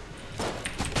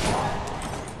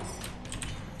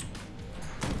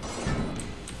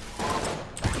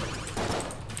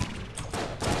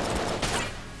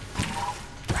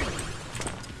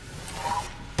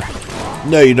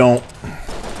 No, you don't.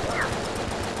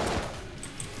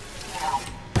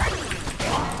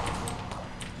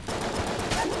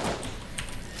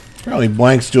 Apparently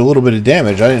blanks do a little bit of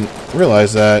damage. I didn't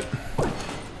realize that.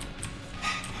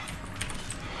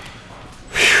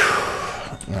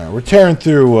 Alright, we're tearing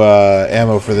through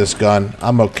ammo for this gun.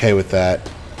 I'm okay with that,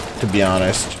 to be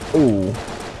honest. Ooh.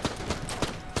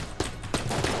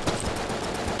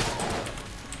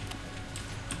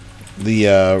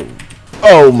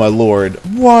 Oh my lord.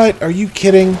 What? Are you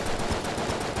kidding?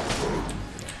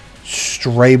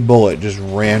 Stray bullet just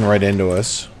ran right into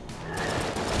us.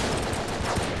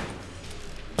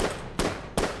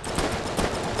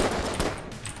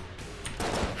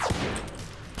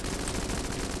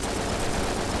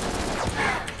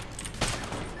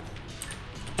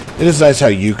 It is nice how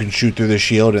you can shoot through the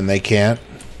shield and they can't.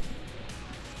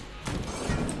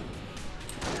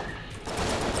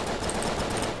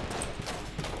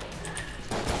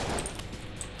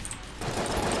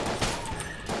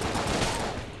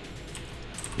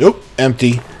 Nope,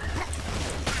 empty.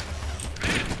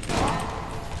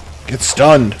 Get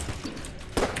stunned.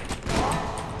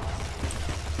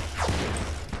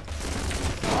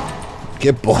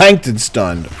 Get blanked and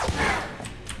stunned.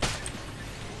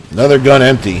 Another gun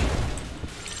empty.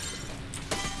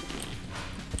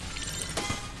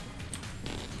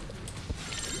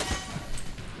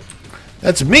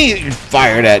 That's me that you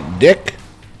fired at, dick.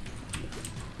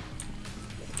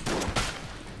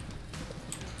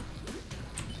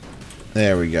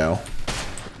 There we go.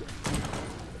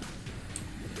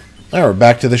 Now we're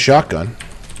back to the shotgun.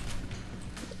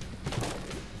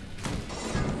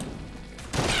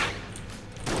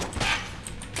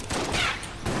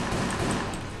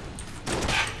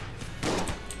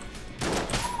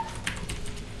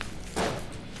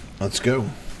 Let's go.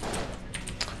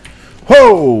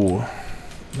 Whoa!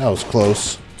 That was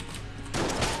close.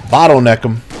 Bottleneck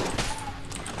him.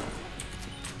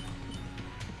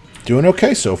 Doing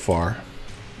okay so far.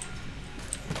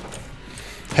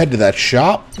 Head to that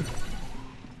shop.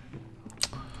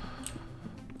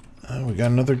 We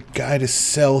got another guy to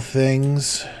sell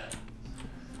things.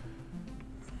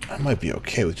 I might be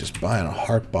okay with just buying a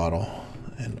heart bottle,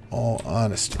 in all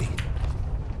honesty.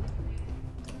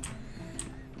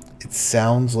 It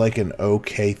sounds like an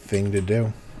okay thing to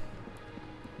do.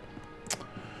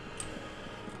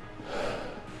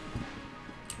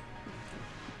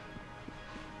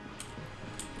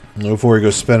 Before we go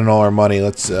spending all our money,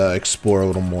 let's explore a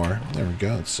little more. There we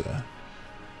go. It's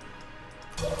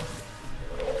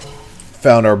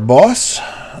found our boss.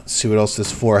 Let's see what else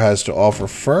this floor has to offer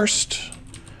first.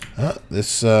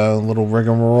 This little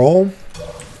rigmarole.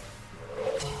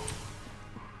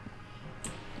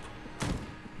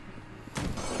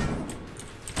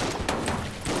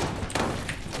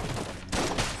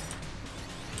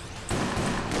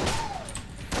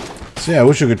 So yeah, I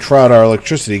wish we could try out our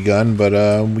electricity gun, but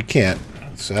we can't.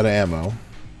 It's out of ammo.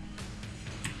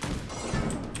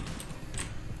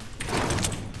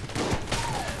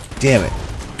 Damn it.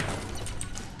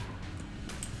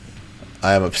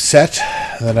 I am upset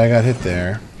that I got hit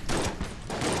there.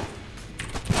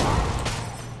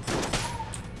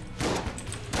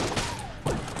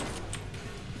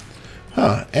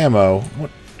 Huh, ammo.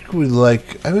 What could we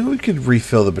like? I mean, we could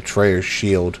refill the Betrayer's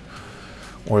Shield.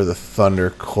 Or the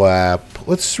Thunderclap.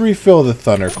 Let's refill the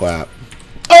Thunderclap.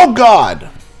 Oh, God!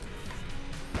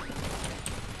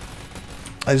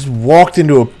 I just walked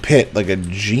into a pit like a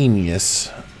genius.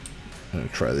 I'm going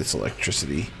to try this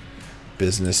electricity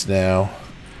business now.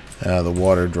 The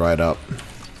water dried up.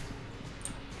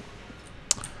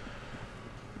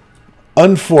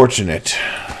 Unfortunate.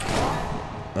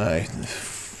 I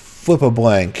flip a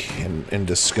blank in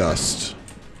disgust.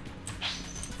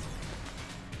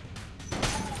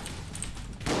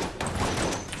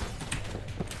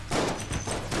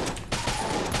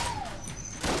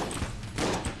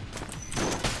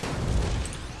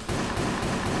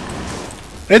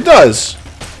 It does.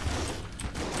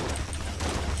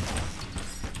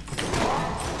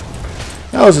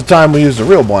 That was the time we used a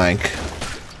real blank.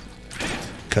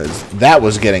 Because that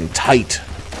was getting tight.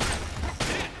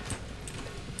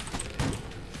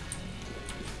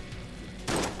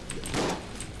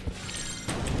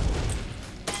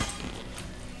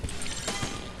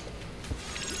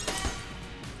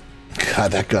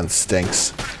 God, that gun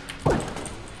stinks.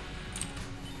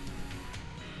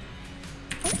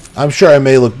 I'm sure I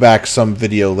may look back some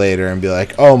video later and be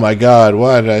like, oh my god,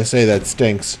 why did I say that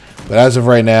stinks? But as of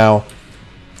right now,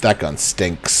 that gun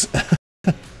stinks.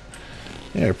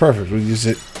 Yeah, perfect. We'll use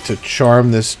it to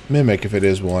charm this mimic if it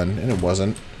is one. And it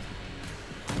wasn't.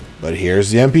 But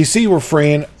here's the NPC we're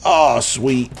freeing. Oh,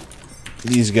 sweet.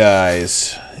 These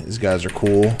guys. These guys are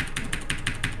cool.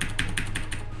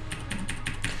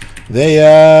 They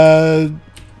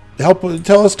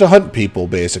tell us to hunt people,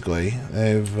 basically.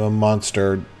 They have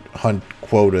monster hunt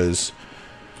quotas.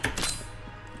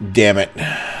 Damn it.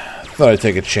 Thought I'd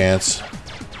take a chance.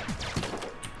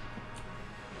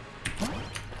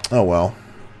 Oh well.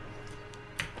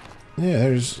 Yeah,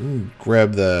 there's...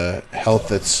 grab the health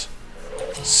that's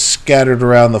scattered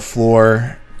around the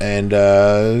floor and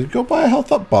go buy a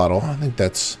health up bottle. I think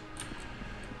that's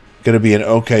going to be an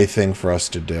okay thing for us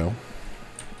to do.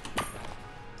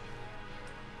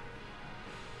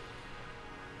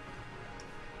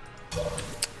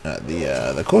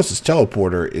 The closest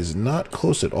teleporter is not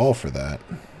close at all for that.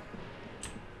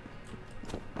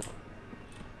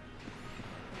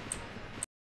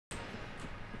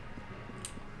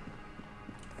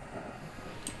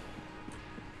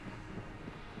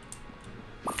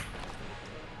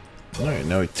 Alright,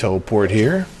 now we teleport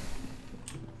here.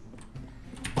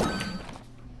 Alright,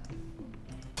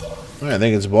 I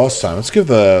think it's boss time. Let's give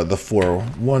the floor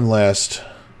one last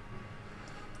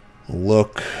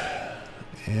look.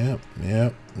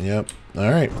 Yep.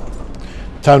 Alright.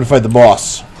 Time to fight the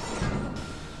boss.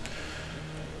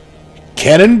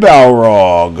 Cannon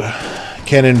Balrog.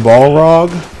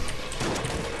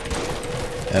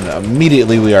 And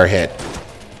immediately we are hit.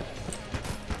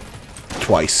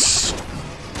 Twice.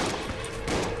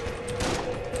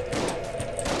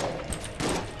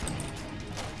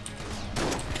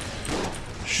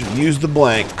 Should use the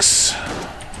blanks.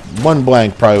 One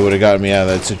blank probably would have gotten me out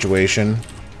of that situation.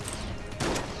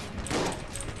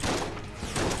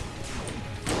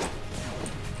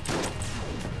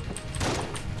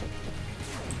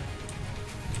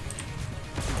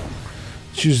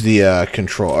 Choose the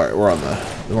control. All right, we're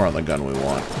on the gun we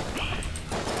want.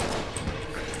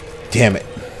 Damn it!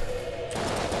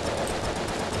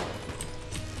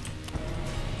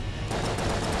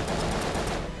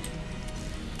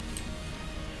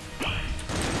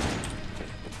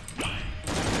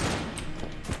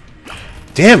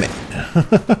 Damn it!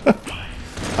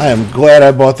 I am glad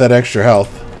I bought that extra health.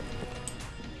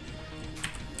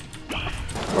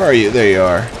 Where are you? There you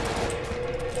are.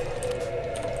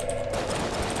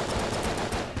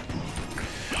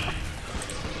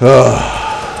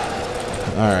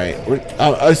 Alright.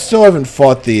 I still haven't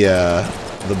fought the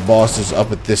bosses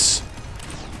up at this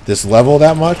level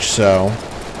that much, so...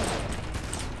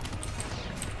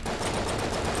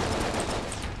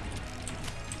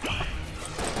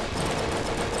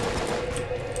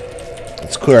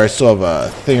 It's clear I still have a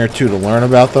thing or two to learn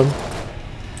about them.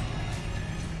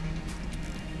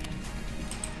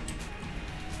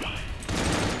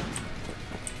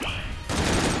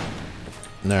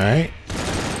 Alright.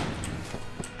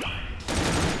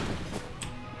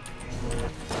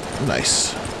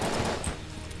 Nice.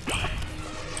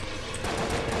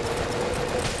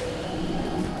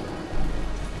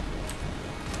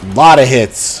 Lot of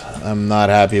hits I'm not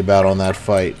happy about on that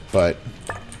fight, but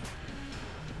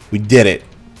we did it.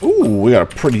 Ooh, we got a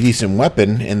pretty decent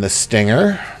weapon in the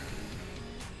Stinger.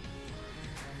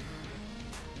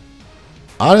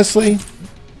 Honestly,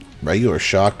 regular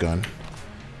shotgun.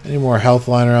 Any more health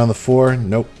lying around the floor?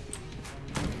 Nope.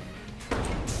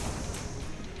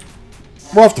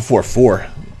 We're off to 4-4.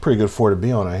 Pretty good 4 to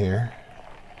be on, I hear.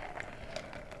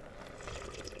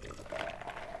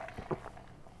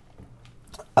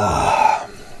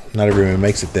 Not everyone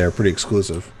makes it there. Pretty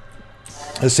exclusive.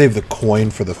 Let's save the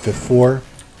coin for the 5th floor.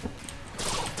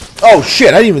 Oh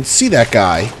shit, I didn't even see that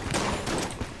guy.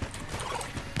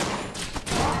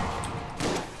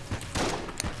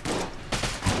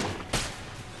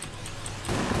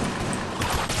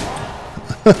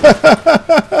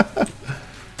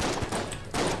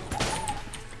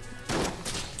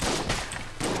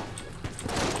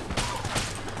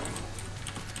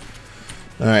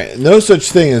 Alright, no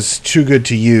such thing as too good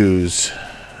to use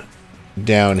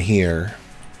down here.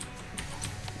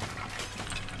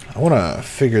 I want to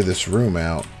figure this room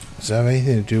out. Does that have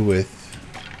anything to do with...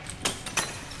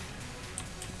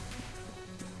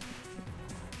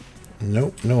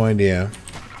 Nope, no idea.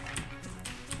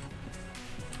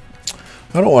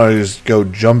 I don't want to just go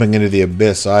jumping into the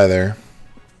abyss either.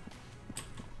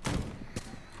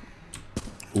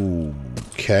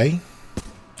 Okay.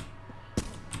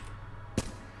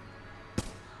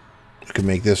 We can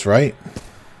make this right.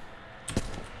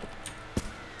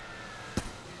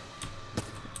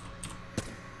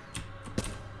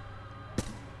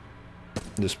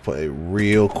 Just pay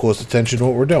real close attention to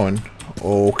what we're doing.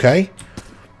 Okay.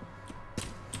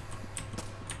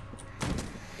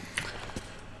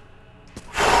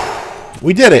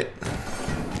 We did it!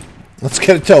 Let's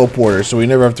get a teleporter so we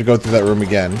never have to go through that room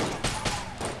again.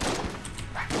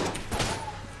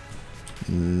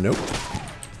 Nope.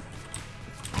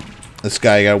 This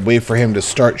guy, I gotta wait for him to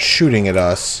start shooting at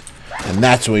us. And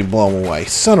that's when we blow him away.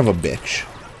 Son of a bitch.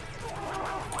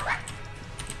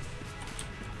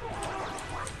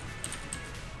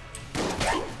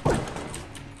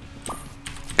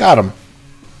 Got him.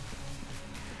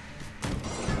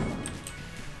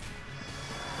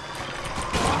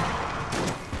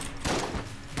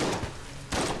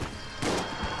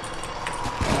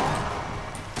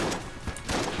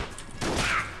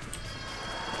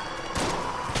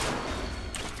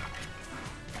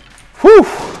 Whew.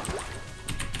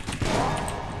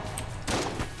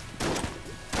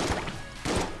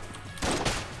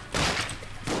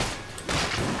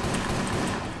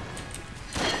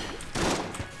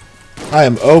 I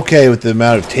am okay with the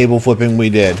amount of table flipping we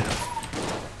did.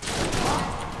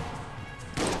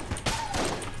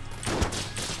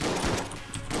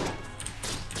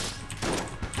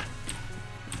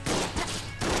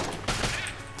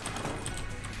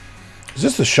 Is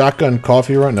this the shotgun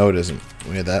coffee run? No, it isn't.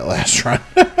 We had that last run.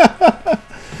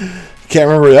 Can't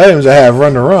remember the items I have.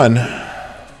 Run to run.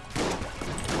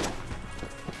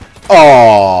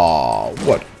 Oh,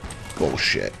 what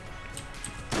bullshit.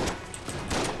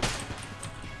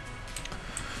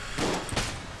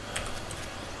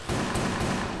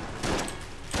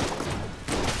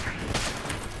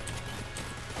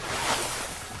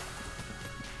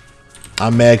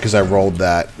 I'm mad because I rolled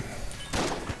that.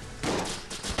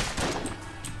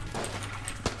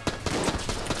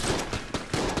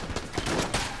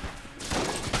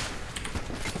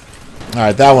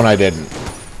 Alright, that one I didn't.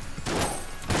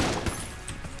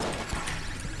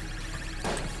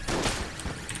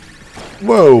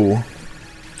 Whoa.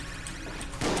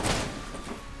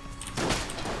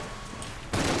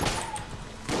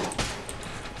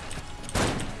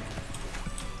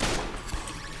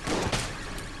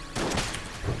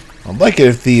 I'd like it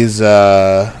if these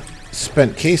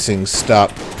spent casings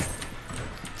stop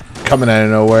coming out of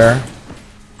nowhere.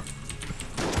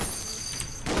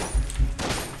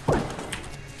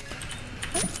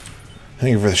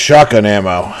 Thank you for the shotgun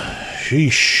ammo.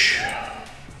 Sheesh.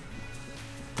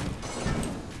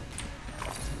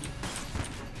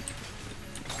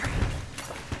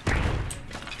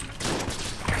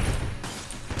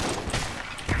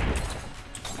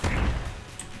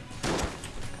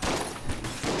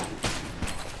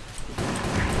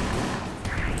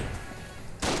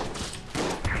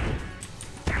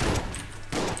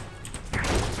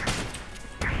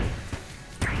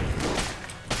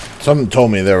 Someone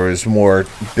told me there was more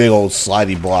big old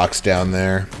slidey blocks down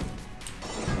there.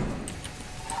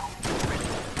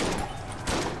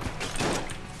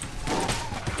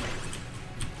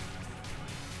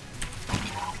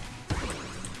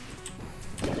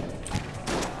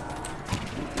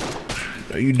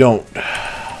 No, you don't.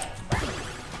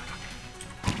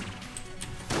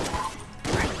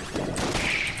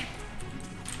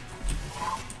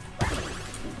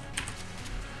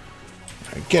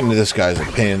 Getting to this guy's a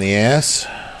pain in the ass.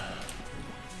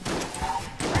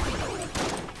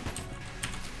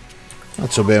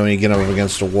 Not so bad when you get up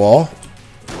against a wall.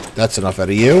 That's enough out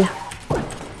of you.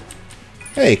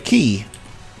 Hey, key.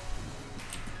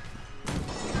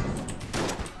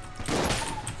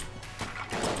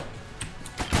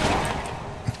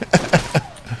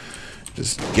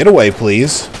 Just get away,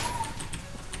 please.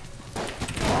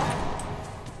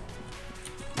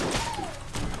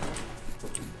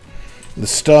 The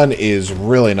stun is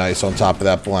really nice on top of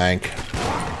that blank.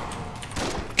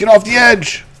 Get off the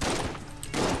edge!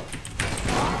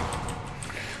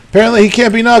 Apparently he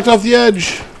can't be knocked off the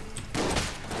edge.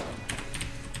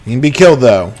 He can be killed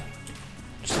though.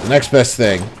 It's the next best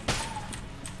thing.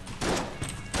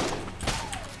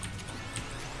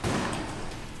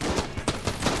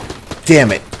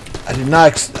 Damn it. I did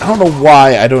not I don't know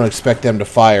why I don't expect them to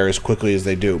fire as quickly as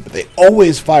they do, but they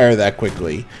always fire that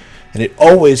quickly. And it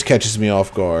always catches me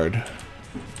off guard.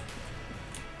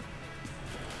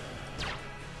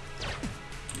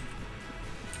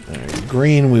 Alright,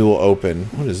 green we will open.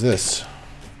 What is this?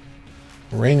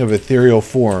 Ring of ethereal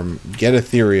form. Get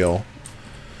ethereal.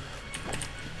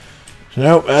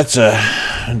 Nope, that's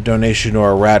a donation to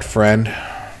our rat friend.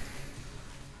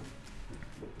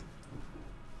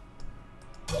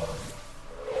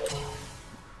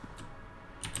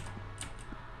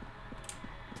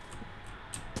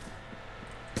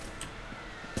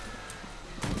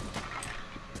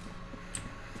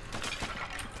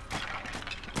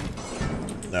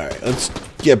 Alright, let's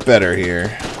get better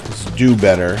here. Let's do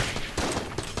better.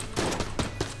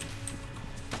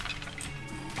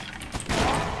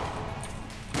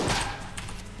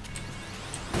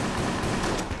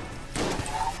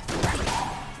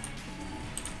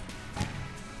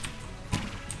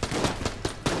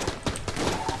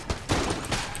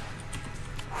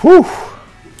 Whew.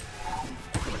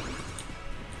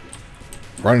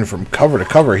 Running from cover to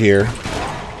cover here.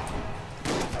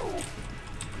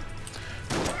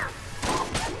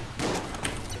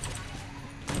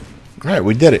 Alright,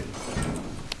 we did it.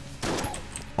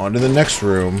 On to the next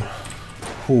room.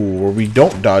 Ooh, where we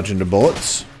don't dodge into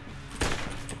bullets.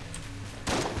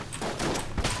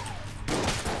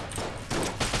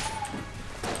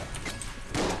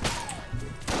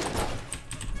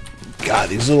 God,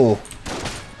 these little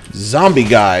zombie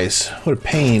guys. What a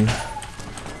pain.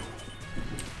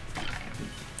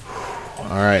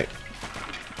 Alright.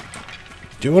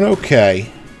 Doing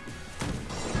okay.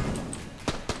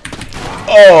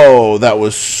 Oh, that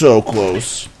was so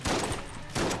close.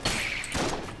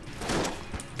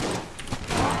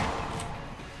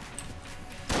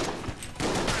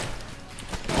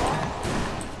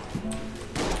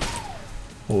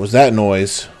 What was that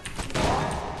noise?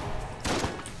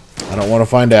 I don't want to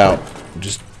find out.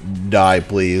 Just die,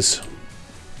 please.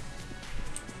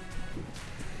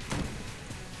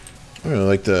 I'd really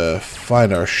like to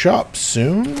find our shop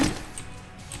soon.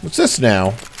 What's this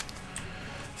now?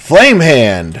 Flame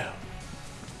Hand.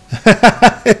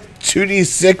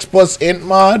 2d6 plus int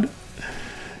mod.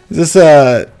 Is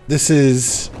this this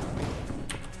is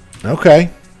okay.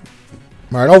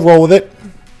 Alright, I'll roll with it.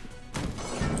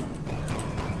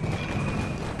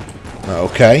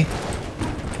 Okay.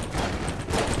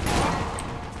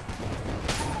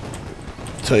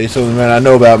 Tell you something, man, I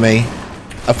know about me.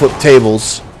 I flip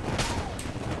tables.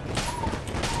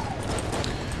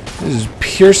 This is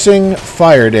piercing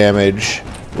fire damage,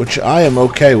 which I am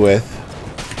okay with.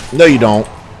 No, you don't.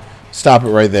 Stop it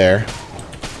right there.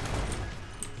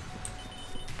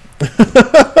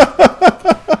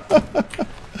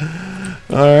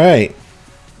 Alright.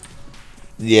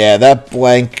 Yeah, that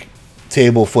blank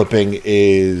table flipping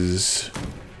is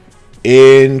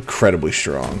incredibly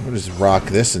strong. I'll just rock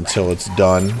this until it's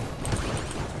done.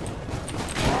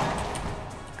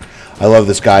 I love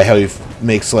this guy, how he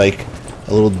makes like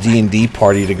a little D&D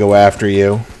party to go after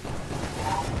you.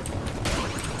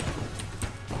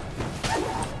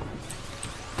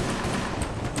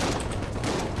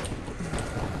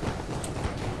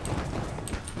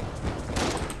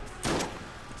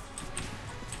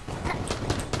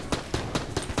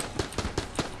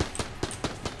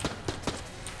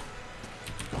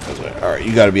 Alright,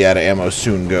 you gotta be out of ammo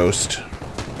soon, Ghost.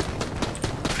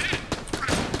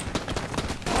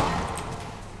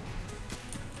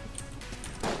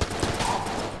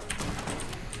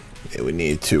 Yeah, we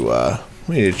need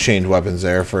to change weapons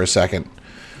there for a second.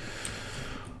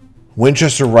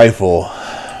 Winchester rifle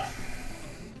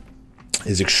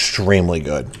is extremely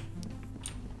good.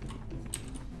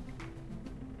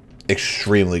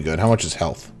 Extremely good. How much is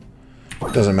health?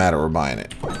 Doesn't matter, we're buying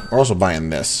it. We're also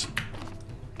buying this.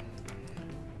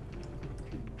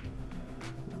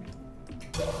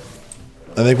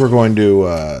 I think we're going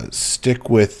to stick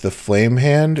with the flame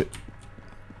hand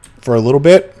for a little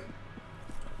bit.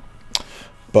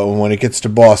 But when it gets to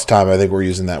boss time, I think we're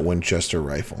using that Winchester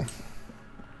rifle.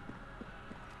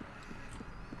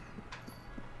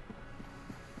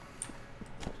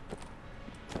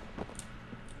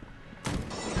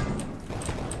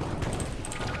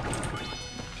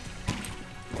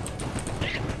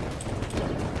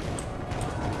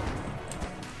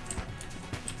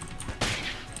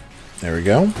 There we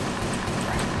go.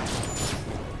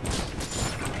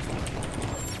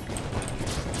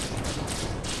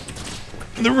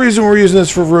 The reason we're using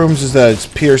this for rooms is that it's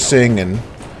piercing and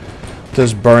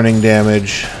does burning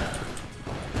damage.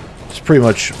 It's pretty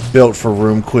much built for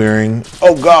room clearing.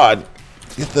 Oh God!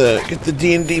 Get the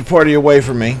D&D party away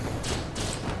from me.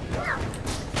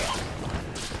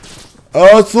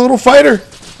 Oh, it's the little fighter.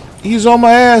 He's on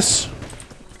my ass.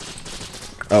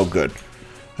 Oh, good.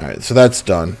 All right, so that's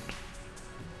done.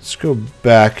 Let's go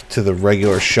back to the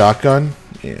regular shotgun.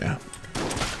 Yeah.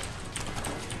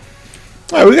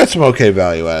 Alright, we got some okay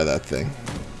value out of that thing.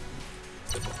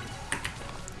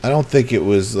 I don't think it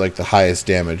was like the highest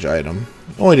damage item.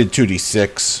 Only did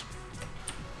 2d6.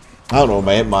 I don't know what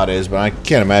my hit mod is, but I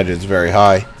can't imagine it's very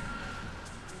high.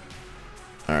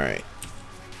 Alright.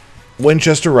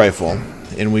 Winchester rifle.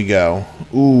 In we go.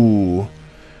 Ooh.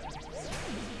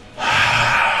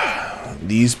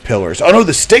 These pillars. Oh no,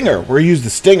 the stinger! We're gonna use the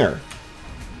stinger.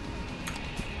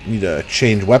 Need to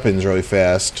change weapons really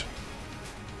fast.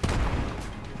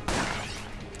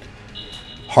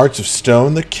 Hearts of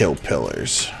stone, the kill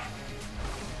pillars.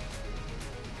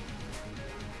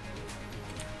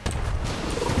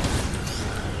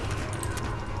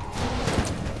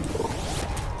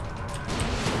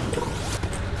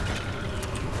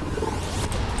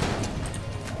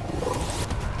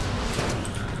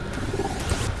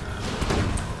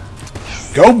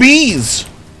 Go bees!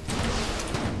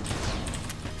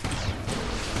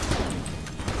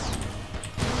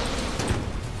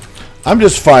 I'm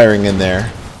just firing in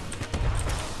there.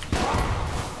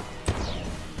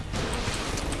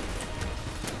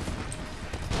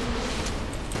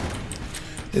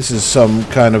 This is some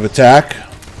kind of attack.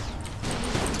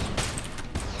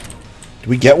 Did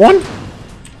we get one?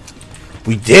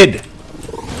 We did.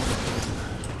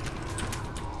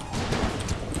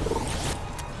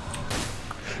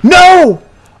 No!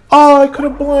 Oh, I could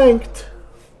have blanked.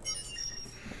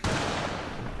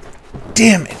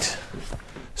 Damn it.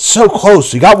 So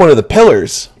close. We got one of the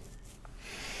pillars.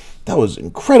 That was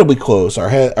incredibly close.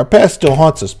 Our past still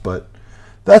haunts us, but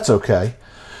that's okay.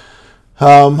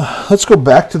 Let's go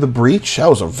back to the breach. That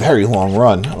was a very long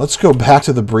run. Let's go back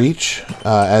to the breach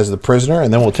as the prisoner,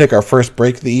 and then we'll take our first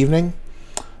break of the evening.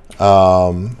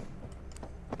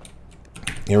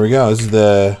 Here we go. This is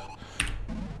the...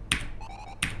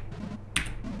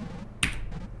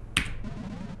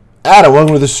 Adam,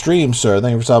 welcome to the stream, sir.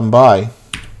 Thank you for stopping by.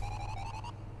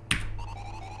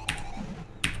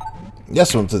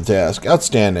 Yes, I'm up to the task.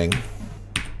 Outstanding.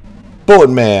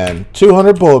 Bullet Man.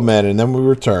 200 Bullet Men, and then we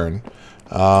return.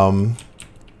 Alright,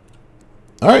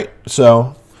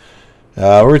 so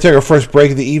we're going to take our first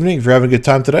break of the evening. If you're having a good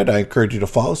time tonight, I encourage you to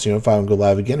follow so you notify when we go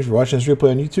live again. If you're watching this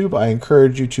replay on YouTube, I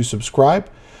encourage you to subscribe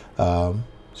so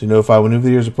you notify when new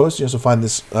videos are posted. You also find me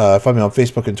on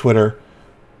Facebook and Twitter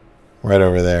right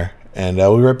over there. And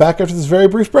we'll be right back after this very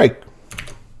brief break.